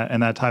working in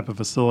that type of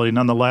facility.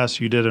 Nonetheless,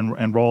 you did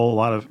enroll a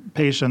lot of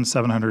patients,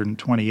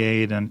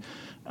 728, and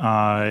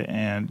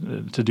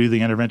to do the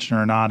intervention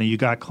or not. And you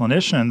got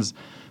clinicians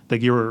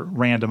that you were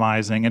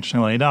randomizing,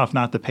 interestingly enough,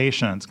 not the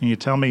patients. Can you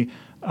tell me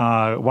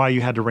why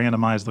you had to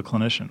randomize the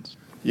clinicians?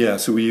 Yeah,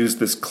 so we used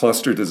this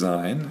cluster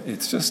design.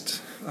 It's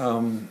just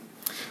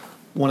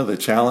one of the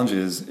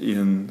challenges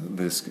in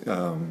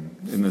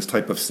this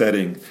type of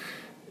setting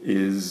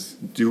is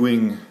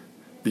doing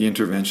the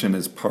intervention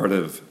as part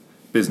of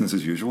business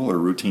as usual or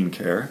routine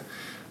care.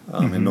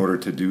 In order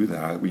to do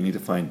that, we need to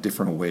find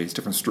different ways,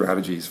 different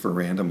strategies for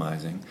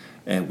randomizing.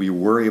 And we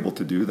were able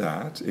to do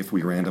that if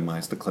we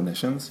randomized the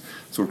clinicians.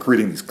 So we're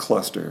creating these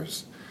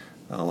clusters.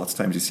 Lots of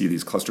times you see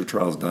these cluster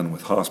trials done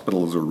with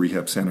hospitals or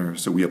rehab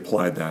centers. So we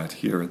applied that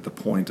here at the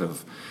point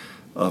of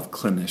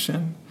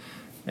clinician.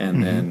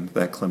 And then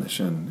that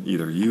clinician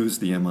either used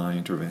the MI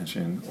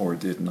intervention or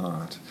did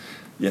not.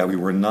 Yeah, we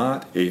were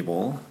not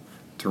able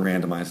to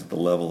randomize at the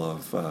level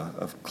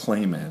of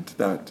claimant.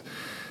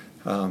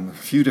 A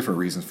few different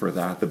reasons for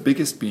that. The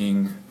biggest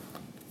being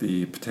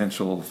the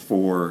potential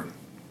for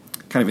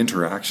kind of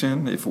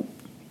interaction. If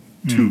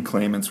two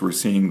claimants were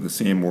seeing the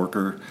same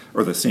worker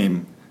or the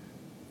same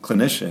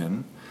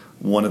clinician,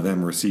 one of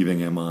them receiving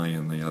MI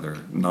and the other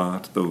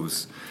not,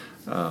 those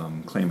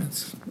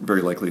claimants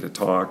very likely to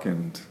talk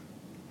and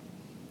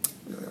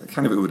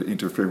kind of it would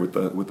interfere with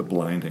the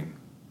blinding.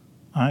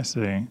 I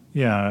see.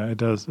 Yeah, it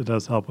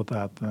does help with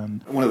that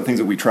then. One of the things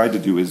that we tried to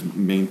do is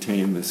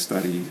maintain this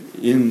study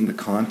in the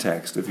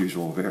context of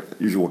usual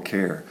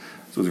care.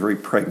 So it was a very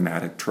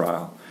pragmatic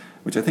trial,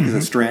 which I think is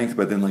a strength,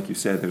 but then like you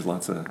said, there's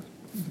lots of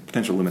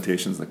potential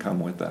limitations that come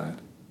with that.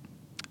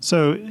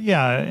 So,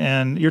 yeah,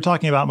 and you're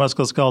talking about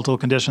musculoskeletal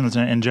conditions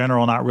in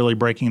general, not really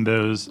breaking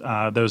those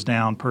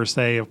down per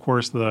se. Of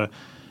course, the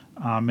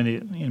many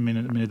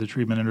of the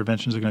treatment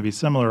interventions are going to be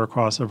similar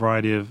across a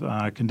variety of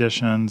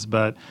conditions,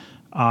 but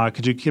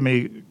could you give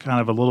me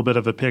kind of a little bit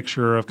of a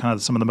picture of kind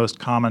of some of the most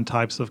common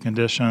types of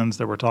conditions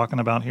that we're talking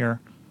about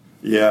here?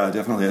 Yeah,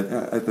 definitely.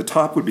 At the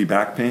top would be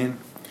back pain.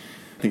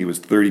 I think it was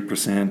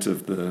 30%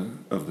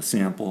 of the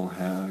sample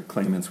had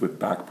claimants with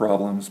back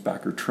problems,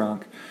 back or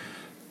trunk.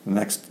 The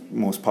next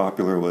most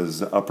popular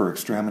was upper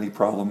extremity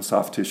problems,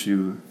 soft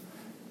tissue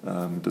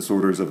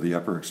disorders of the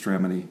upper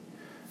extremity.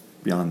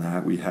 Beyond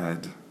that, we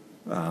had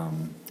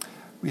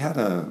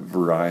a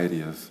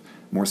variety of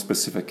more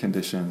specific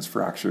conditions,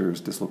 fractures,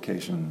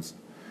 dislocations,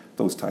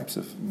 those types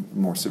of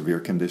more severe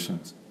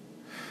conditions.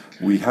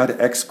 We had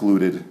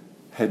excluded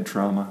head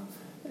trauma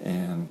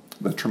and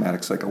the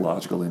traumatic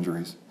psychological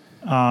injuries.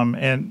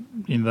 And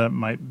that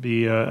might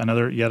be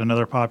yet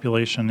another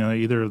population.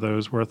 Either of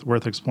those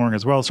worth exploring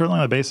as well. Certainly,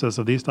 on the basis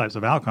of these types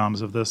of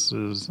outcomes, if this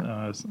is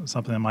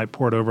something that might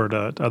port over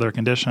to other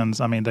conditions,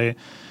 I mean they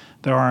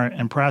are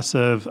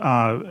impressive,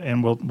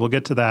 and we'll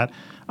get to that.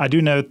 I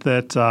do note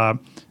that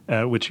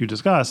which you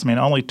discussed. I mean,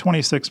 only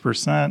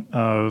 26%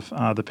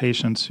 of the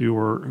patients who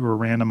were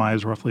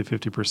randomized, roughly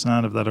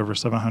 50% of that over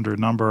 700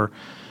 number,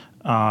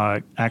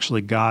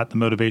 actually got the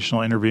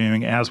motivational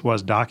interviewing as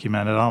was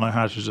documented. I don't know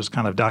how much is just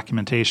kind of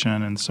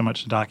documentation and so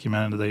much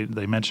documented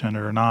they mentioned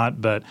or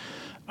not, but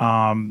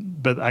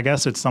I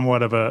guess it's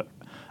somewhat of a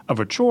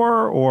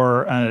chore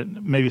or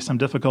maybe some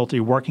difficulty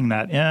working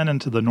that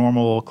into the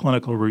normal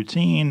clinical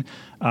routine,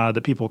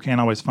 that people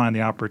can't always find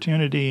the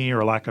opportunity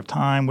or lack of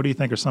time. What do you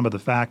think are some of the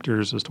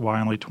factors as to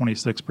why only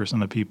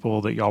 26% of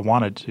people that y'all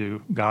wanted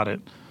to got it?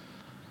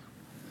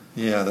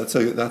 Yeah, that's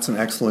an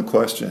excellent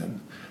question.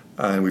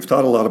 And we've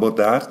thought a lot about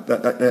that.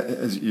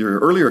 As your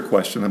earlier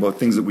question about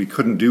things that we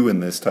couldn't do in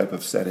this type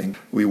of setting,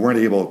 we weren't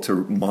able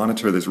to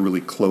monitor this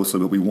really closely.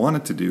 What we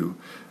wanted to do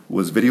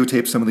was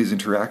videotape some of these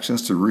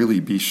interactions to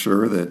really be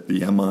sure that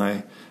the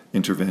MI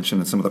intervention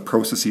and some of the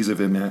processes of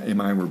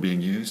MI were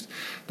being used.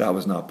 That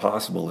was not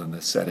possible in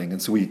this setting.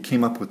 And so we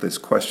came up with this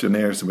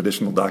questionnaire, some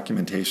additional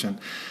documentation,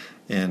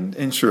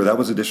 and sure, that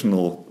was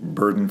additional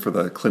burden for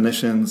the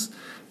clinicians.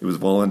 It was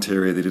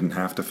voluntary. They didn't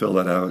have to fill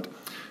that out.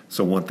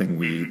 So one thing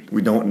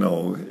we don't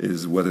know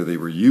is whether they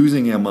were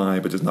using MI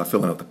but just not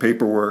filling out the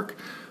paperwork,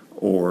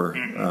 or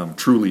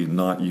truly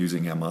not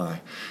using MI.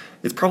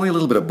 It's probably a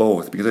little bit of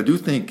both, because I do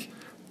think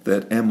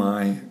that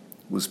MI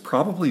was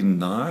probably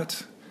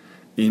not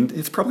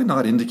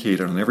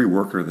indicated on every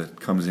worker that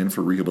comes in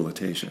for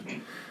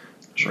rehabilitation.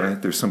 Sure.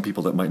 Right? There's some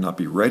people that might not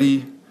be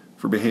ready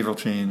for behavioral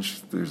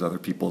change. There's other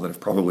people that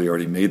have probably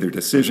already made their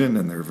decision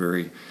and they're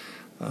very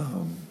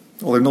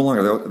they're no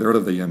longer, they're out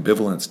of the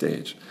ambivalent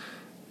stage.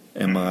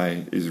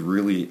 MI is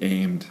really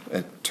aimed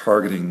at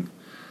targeting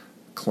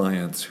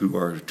clients who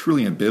are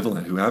truly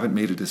ambivalent, who haven't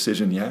made a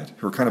decision yet,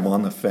 who are kind of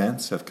on the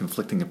fence, have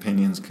conflicting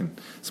opinions,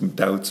 some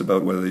doubts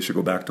about whether they should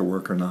go back to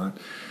work or not.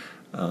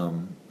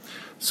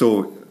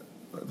 So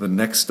the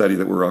next study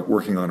that we're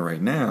working on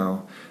right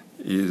now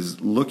is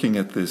looking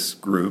at this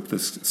group,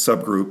 this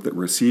subgroup that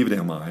received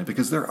MI,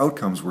 because their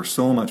outcomes were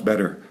so much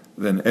better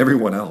than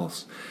everyone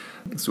else.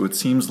 So it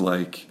seems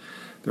like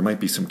there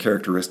might be some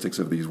characteristics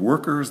of these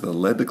workers that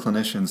led the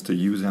clinicians to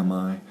use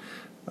MI,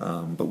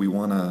 but we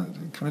want to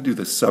kind of do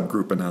this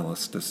subgroup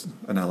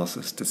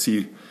analysis to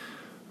see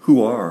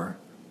who are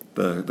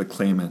the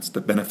claimants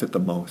that benefit the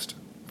most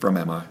from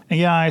MI.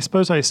 Yeah, I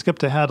suppose I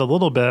skipped ahead a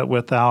little bit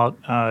without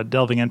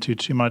delving into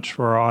too much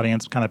for our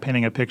audience, kind of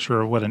painting a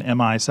picture of what an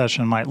MI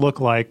session might look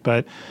like,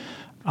 but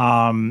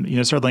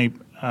certainly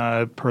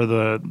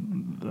per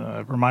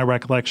my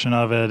recollection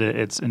of it,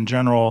 it's in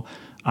general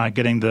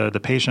getting the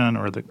patient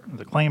or the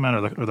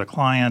claimant or the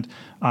client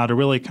to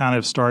really kind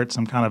of start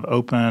some kind of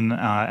open,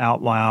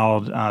 out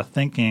loud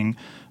thinking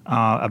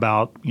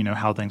about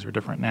how things are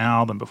different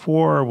now than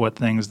before, what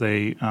things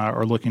they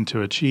are looking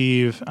to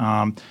achieve,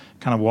 kind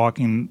of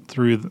walking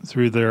through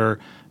their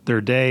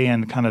day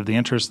and kind of the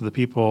interests of the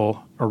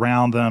people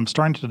around them,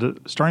 starting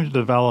to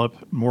develop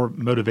more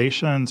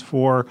motivations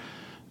for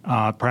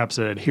perhaps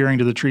adhering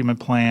to the treatment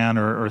plan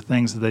or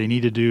things that they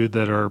need to do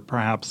that are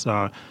perhaps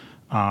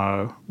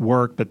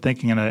work, but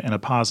thinking in a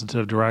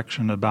positive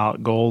direction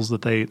about goals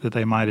that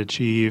they might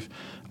achieve.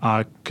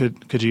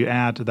 Could you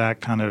add to that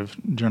kind of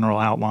general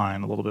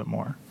outline a little bit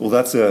more? Well,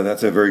 that's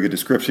a very good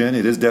description.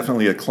 It is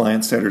definitely a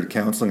client-centered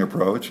counseling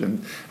approach,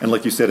 and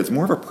like you said, it's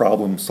more of a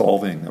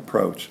problem-solving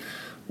approach,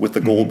 with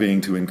the goal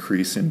being to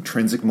increase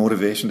intrinsic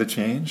motivation to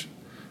change.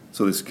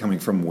 So this is coming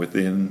from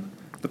within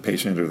the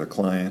patient or the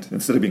client,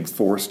 instead of being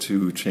forced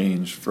to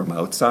change from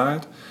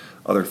outside.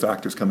 Other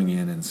factors coming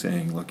in and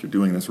saying, look, you're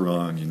doing this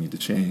wrong, you need to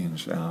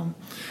change.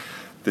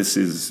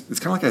 it's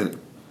kind of like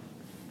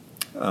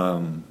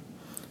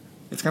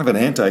it's kind of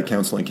an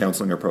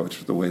anti-counseling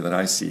approach, the way that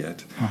I see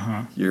it.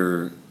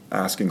 You're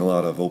asking a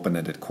lot of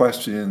open-ended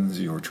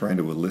questions. You're trying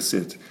to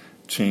elicit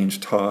change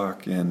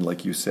talk, and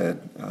like you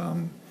said,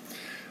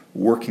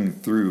 working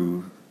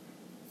through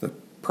the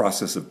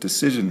process of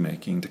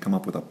decision-making to come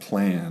up with a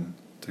plan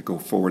to go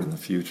forward in the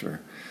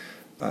future.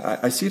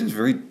 I see it as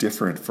very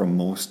different from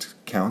most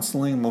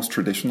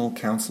traditional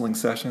counseling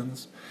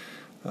sessions.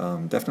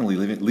 Definitely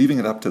leaving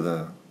it up to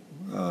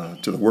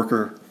the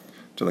worker,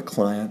 to the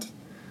client,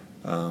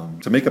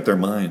 to make up their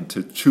mind,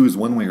 to choose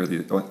one way or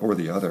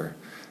the other.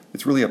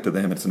 It's really up to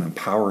them. It's an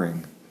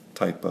empowering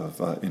type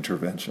of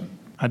intervention.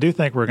 I do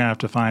think we're going to have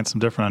to find some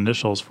different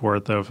initials for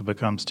it, though, if it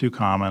becomes too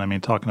common. I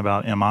mean, talking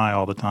about MI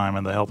all the time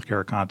in the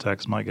healthcare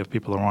context might give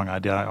people the wrong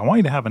idea. I want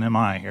you to have an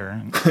MI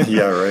here.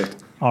 Yeah, right.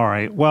 All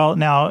right. Well,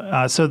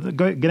 now,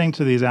 getting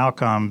to these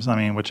outcomes, I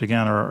mean, which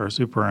again are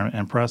super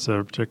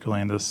impressive,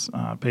 particularly in this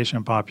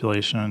patient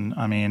population.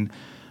 I mean,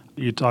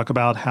 you talk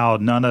about how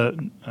none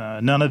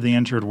of the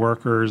injured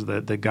workers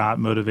that got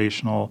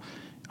motivational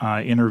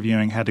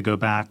interviewing had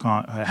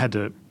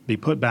to be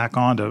put back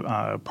onto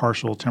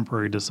partial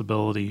temporary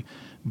disability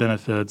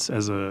benefits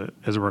as a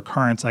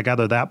recurrence. I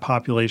gather that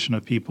population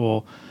of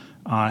people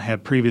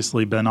had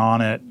previously been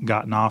on it,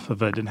 gotten off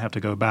of it, didn't have to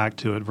go back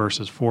to it,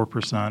 versus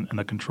 4% in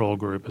the control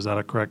group. Is that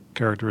a correct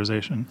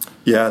characterization?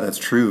 Yeah, that's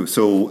true.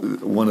 So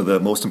one of the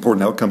most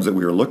important outcomes that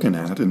we were looking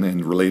at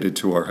and related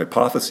to our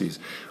hypotheses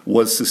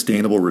was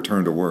sustainable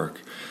return to work.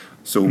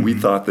 So we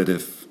thought that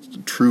if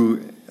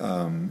true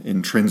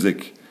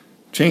intrinsic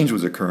change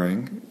was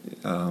occurring,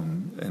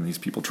 and these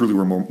people truly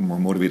were more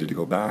motivated to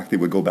go back, they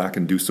would go back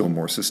and do so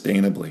more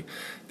sustainably.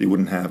 They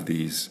wouldn't have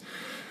these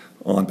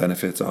on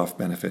benefits, off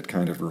benefit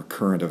kind of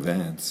recurrent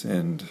events.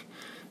 And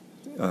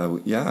it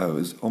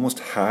was almost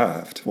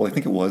halved. Well, I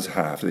think it was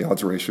halved. The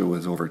odds ratio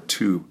was over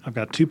 2. I've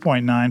got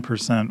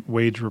 2.9%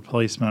 wage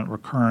replacement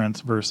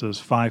recurrence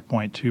versus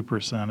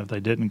 5.2% if they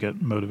didn't get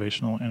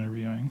motivational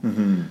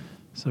interviewing.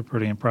 So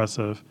pretty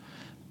impressive.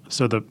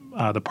 So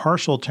the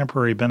partial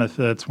temporary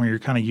benefits, when you're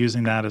kind of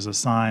using that as a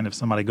sign of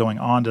somebody going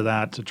on to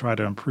that to try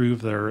to improve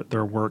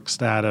their work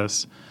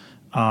status,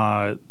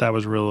 that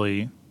was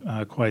really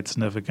quite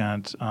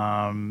significant.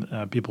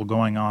 People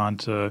going on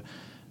to,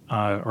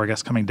 or I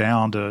guess coming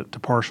down to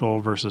partial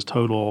versus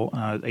total,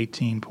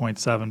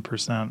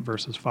 18.7%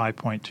 versus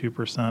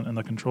 5.2% in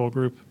the control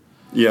group.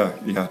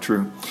 Yeah,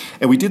 true.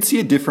 And we did see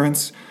a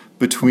difference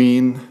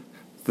between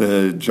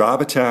the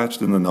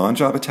job-attached and the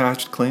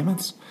non-job-attached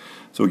claimants.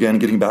 So again,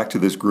 getting back to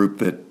this group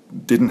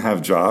that didn't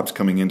have jobs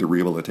coming into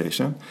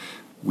rehabilitation,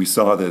 we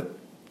saw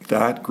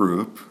that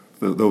group,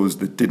 those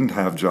that didn't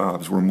have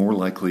jobs, were more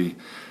likely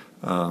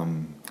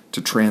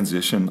to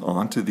transition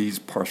onto these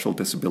partial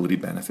disability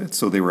benefits.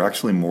 So they were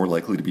actually more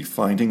likely to be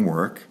finding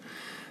work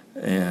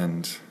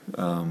and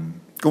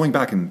going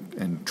back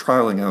and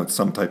trialing out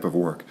some type of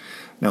work.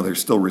 Now they're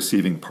still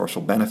receiving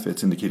partial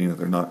benefits, indicating that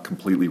they're not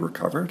completely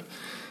recovered.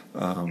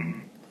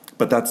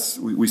 But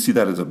we see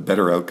that as a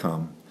better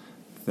outcome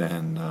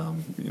than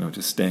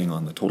just staying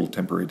on the total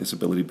temporary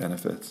disability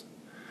benefits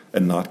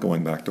and not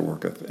going back to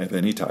work of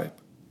any type.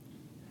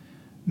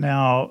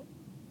 Now,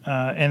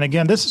 and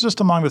again, this is just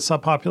among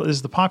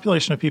the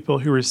population of people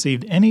who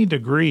received any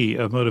degree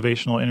of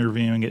motivational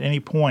interviewing at any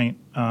point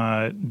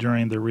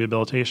during their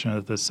rehabilitation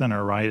at the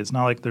center, right? It's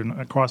not like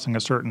they're crossing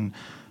a certain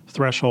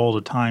threshold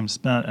of time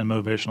spent in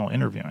motivational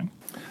interviewing.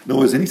 No, it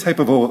was any type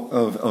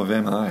of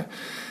MI.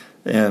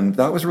 And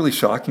that was really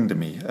shocking to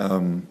me,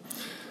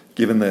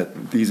 given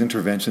that these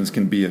interventions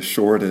can be as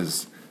short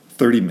as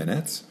 30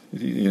 minutes.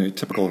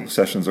 Typical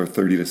sessions are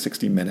 30 to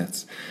 60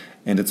 minutes.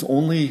 And it's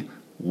only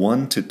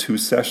 1 to 2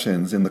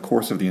 sessions in the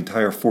course of the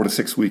entire 4 to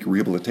 6 week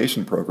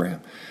rehabilitation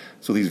program.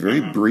 So these very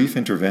brief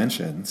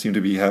interventions seem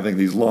to be having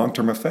these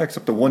long-term effects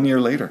up to 1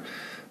 year later,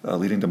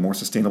 leading to more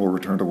sustainable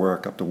return to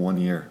work up to 1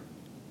 year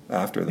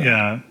after that.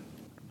 Yeah.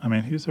 I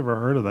mean, who's ever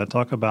heard of that?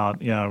 Talk about,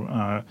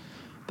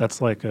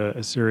 that's like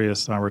a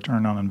serious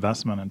return on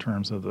investment in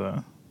terms of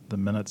the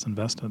minutes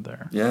invested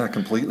there. Yeah,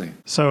 completely.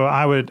 So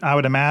I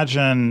would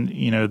imagine,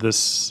 this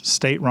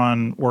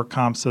state-run work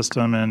comp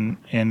system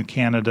in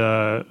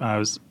Canada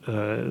is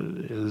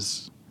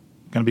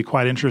going to be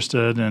quite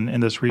interested in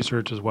this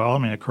research as well. I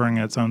mean, occurring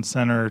at its own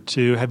center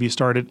too. Have you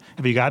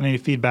gotten any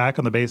feedback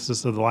on the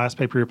basis of the last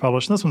paper you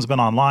published? This one's been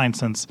online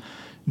since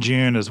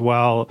June as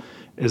well.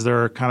 Is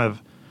there kind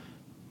of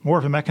more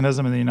of a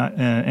mechanism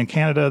in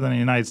Canada than in the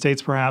United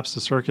States, perhaps, to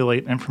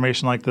circulate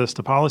information like this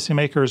to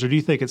policymakers, or do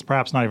you think it's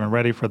perhaps not even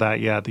ready for that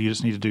yet, that you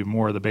just need to do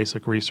more of the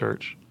basic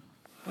research?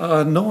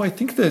 No, I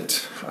think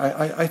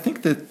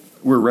that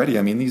we're ready.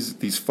 I mean,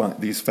 these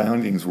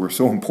findings were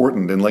so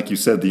important, and like you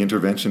said, the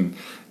intervention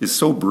is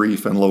so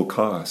brief and low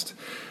cost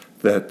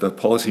that the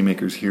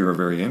policymakers here are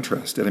very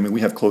interested. I mean,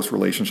 we have close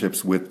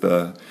relationships with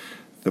the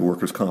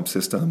workers' comp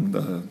system,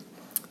 the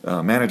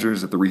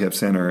managers at the rehab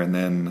center, and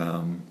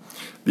then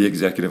the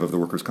executive of the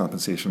Workers'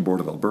 Compensation Board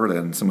of Alberta,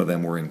 and some of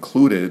them were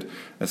included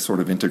as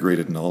sort of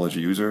integrated knowledge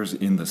users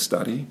in the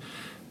study.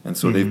 And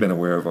so they've been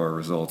aware of our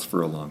results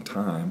for a long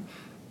time.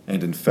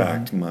 And in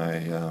fact,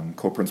 my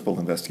co-principal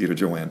investigator,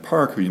 Joanne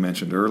Park, who you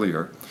mentioned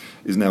earlier,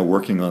 is now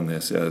working on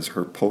this as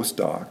her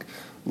postdoc,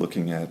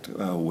 looking at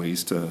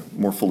ways to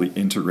more fully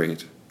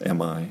integrate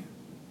MI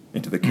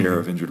into the care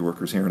of injured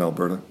workers here in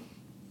Alberta.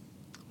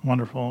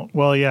 Wonderful.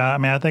 Well, yeah, I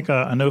mean, I think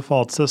a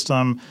no-fault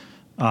system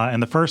in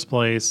the first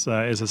place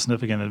is a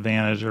significant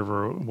advantage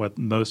over what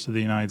most of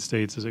the United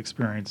States is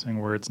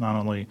experiencing, where it's not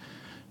only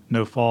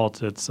no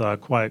fault, it's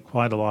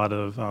quite a lot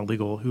of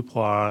legal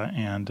hoopla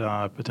and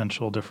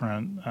potential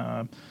different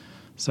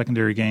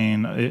secondary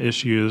gain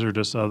issues or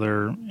just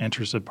other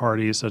interested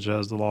parties such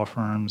as the law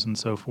firms and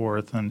so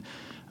forth. And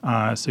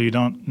so you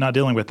not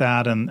dealing with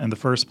that in the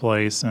first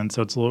place, and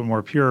so it's a little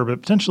more pure.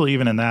 But potentially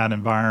even in that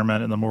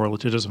environment, in the more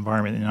litigious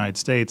environment in the United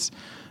States,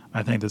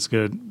 I think that's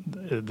good.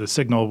 The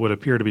signal would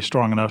appear to be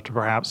strong enough to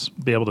perhaps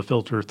be able to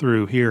filter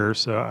through here.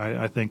 So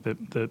I think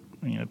that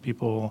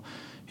people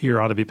here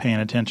ought to be paying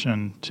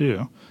attention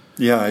too.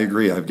 Yeah, I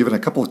agree. I've given a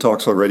couple of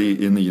talks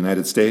already in the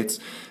United States,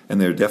 and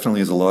there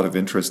definitely is a lot of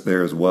interest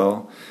there as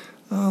well.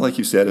 Like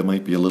you said, it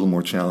might be a little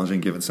more challenging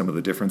given some of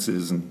the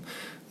differences and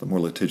the more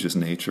litigious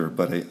nature.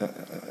 But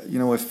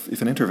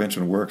if an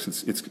intervention works,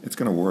 it's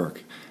going to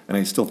work, and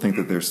I still think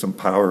that there's some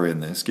power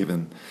in this,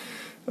 given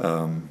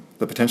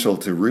the potential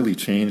to really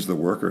change the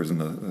workers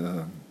and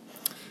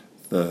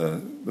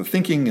the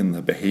thinking and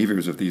the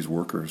behaviors of these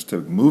workers,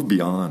 to move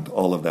beyond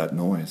all of that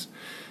noise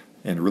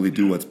and really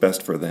do what's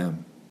best for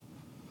them.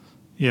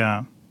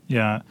 Yeah.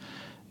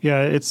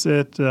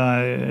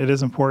 It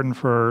is important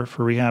for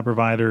rehab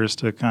providers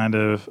to kind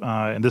of,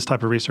 and this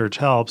type of research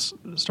helps,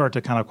 start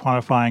to kind of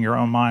quantify in your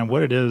own mind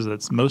what it is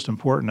that's most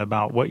important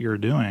about what you're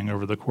doing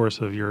over the course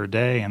of your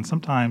day. And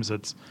sometimes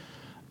it's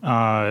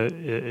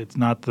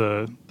not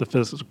the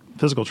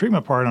physical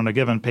treatment part on a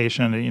given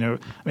patient.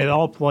 It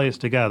all plays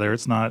together.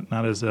 It's not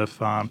as if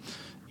the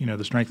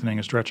strengthening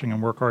and stretching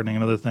and work hardening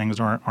and other things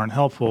aren't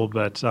helpful,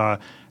 but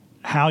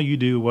how you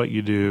do what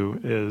you do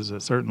is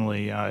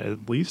certainly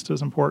at least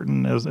as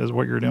important as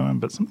what you're doing,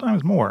 but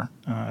sometimes more,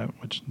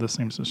 which this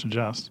seems to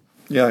suggest.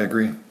 Yeah, I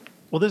agree.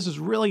 Well, this is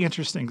really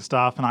interesting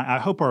stuff, and I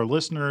hope our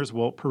listeners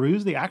will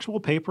peruse the actual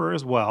paper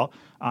as well.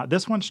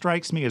 This one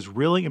strikes me as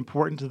really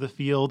important to the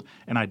field,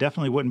 and I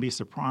definitely wouldn't be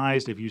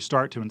surprised if you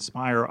start to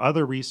inspire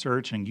other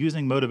research and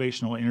using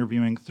motivational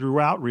interviewing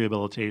throughout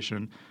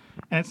rehabilitation.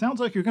 And it sounds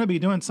like you're going to be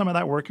doing some of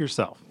that work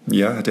yourself.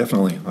 Yeah,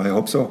 definitely. I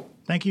hope so.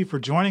 Thank you for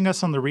joining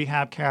us on the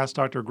RehabCast,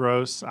 Dr.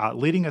 Gross,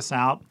 leading us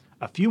out.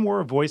 A few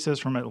more voices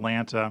from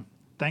Atlanta.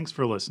 Thanks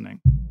for listening.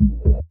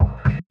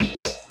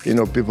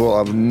 People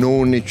have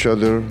known each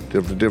other,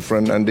 they're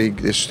different, and they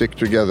stick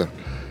together.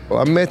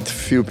 I met a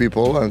few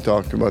people and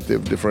talked about the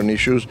different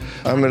issues.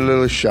 I'm a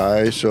little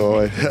shy,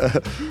 so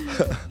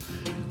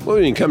Well,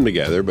 we didn't come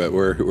together, but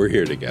we're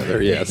here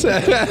together, yes. Is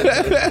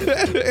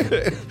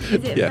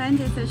it fun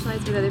to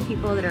socialize with other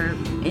people that are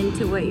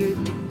into what you're...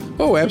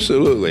 Oh,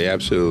 absolutely.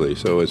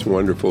 So it's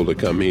wonderful to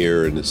come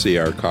here and to see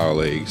our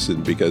colleagues,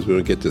 and because we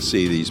don't get to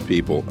see these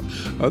people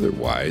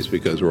otherwise,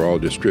 because we're all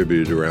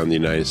distributed around the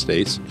United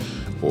States,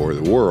 or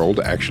the world,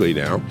 actually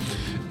now.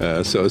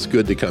 So it's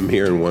good to come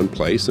here in one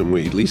place, and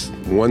we at least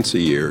once a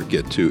year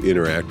get to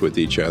interact with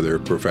each other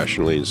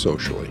professionally and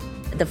socially.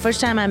 The first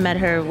time I met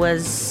her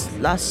was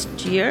last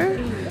year,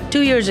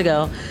 2 years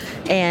ago,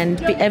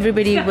 and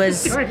everybody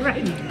was, just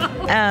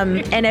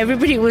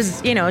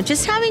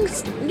having,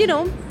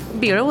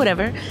 beer or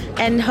whatever.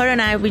 And her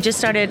and I, we just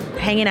started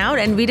hanging out,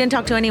 and we didn't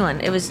talk to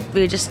anyone.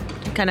 We just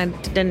kind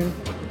of didn't.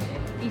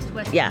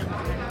 East-West. Yeah.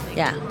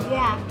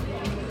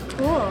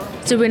 Cool.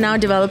 So we're now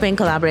developing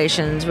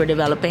collaborations. We're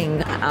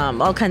developing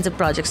all kinds of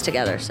projects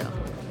together. So,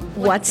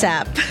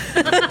 WhatsApp.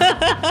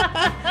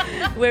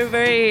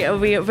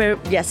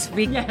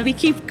 We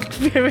keep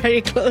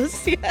very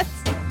close. Yes.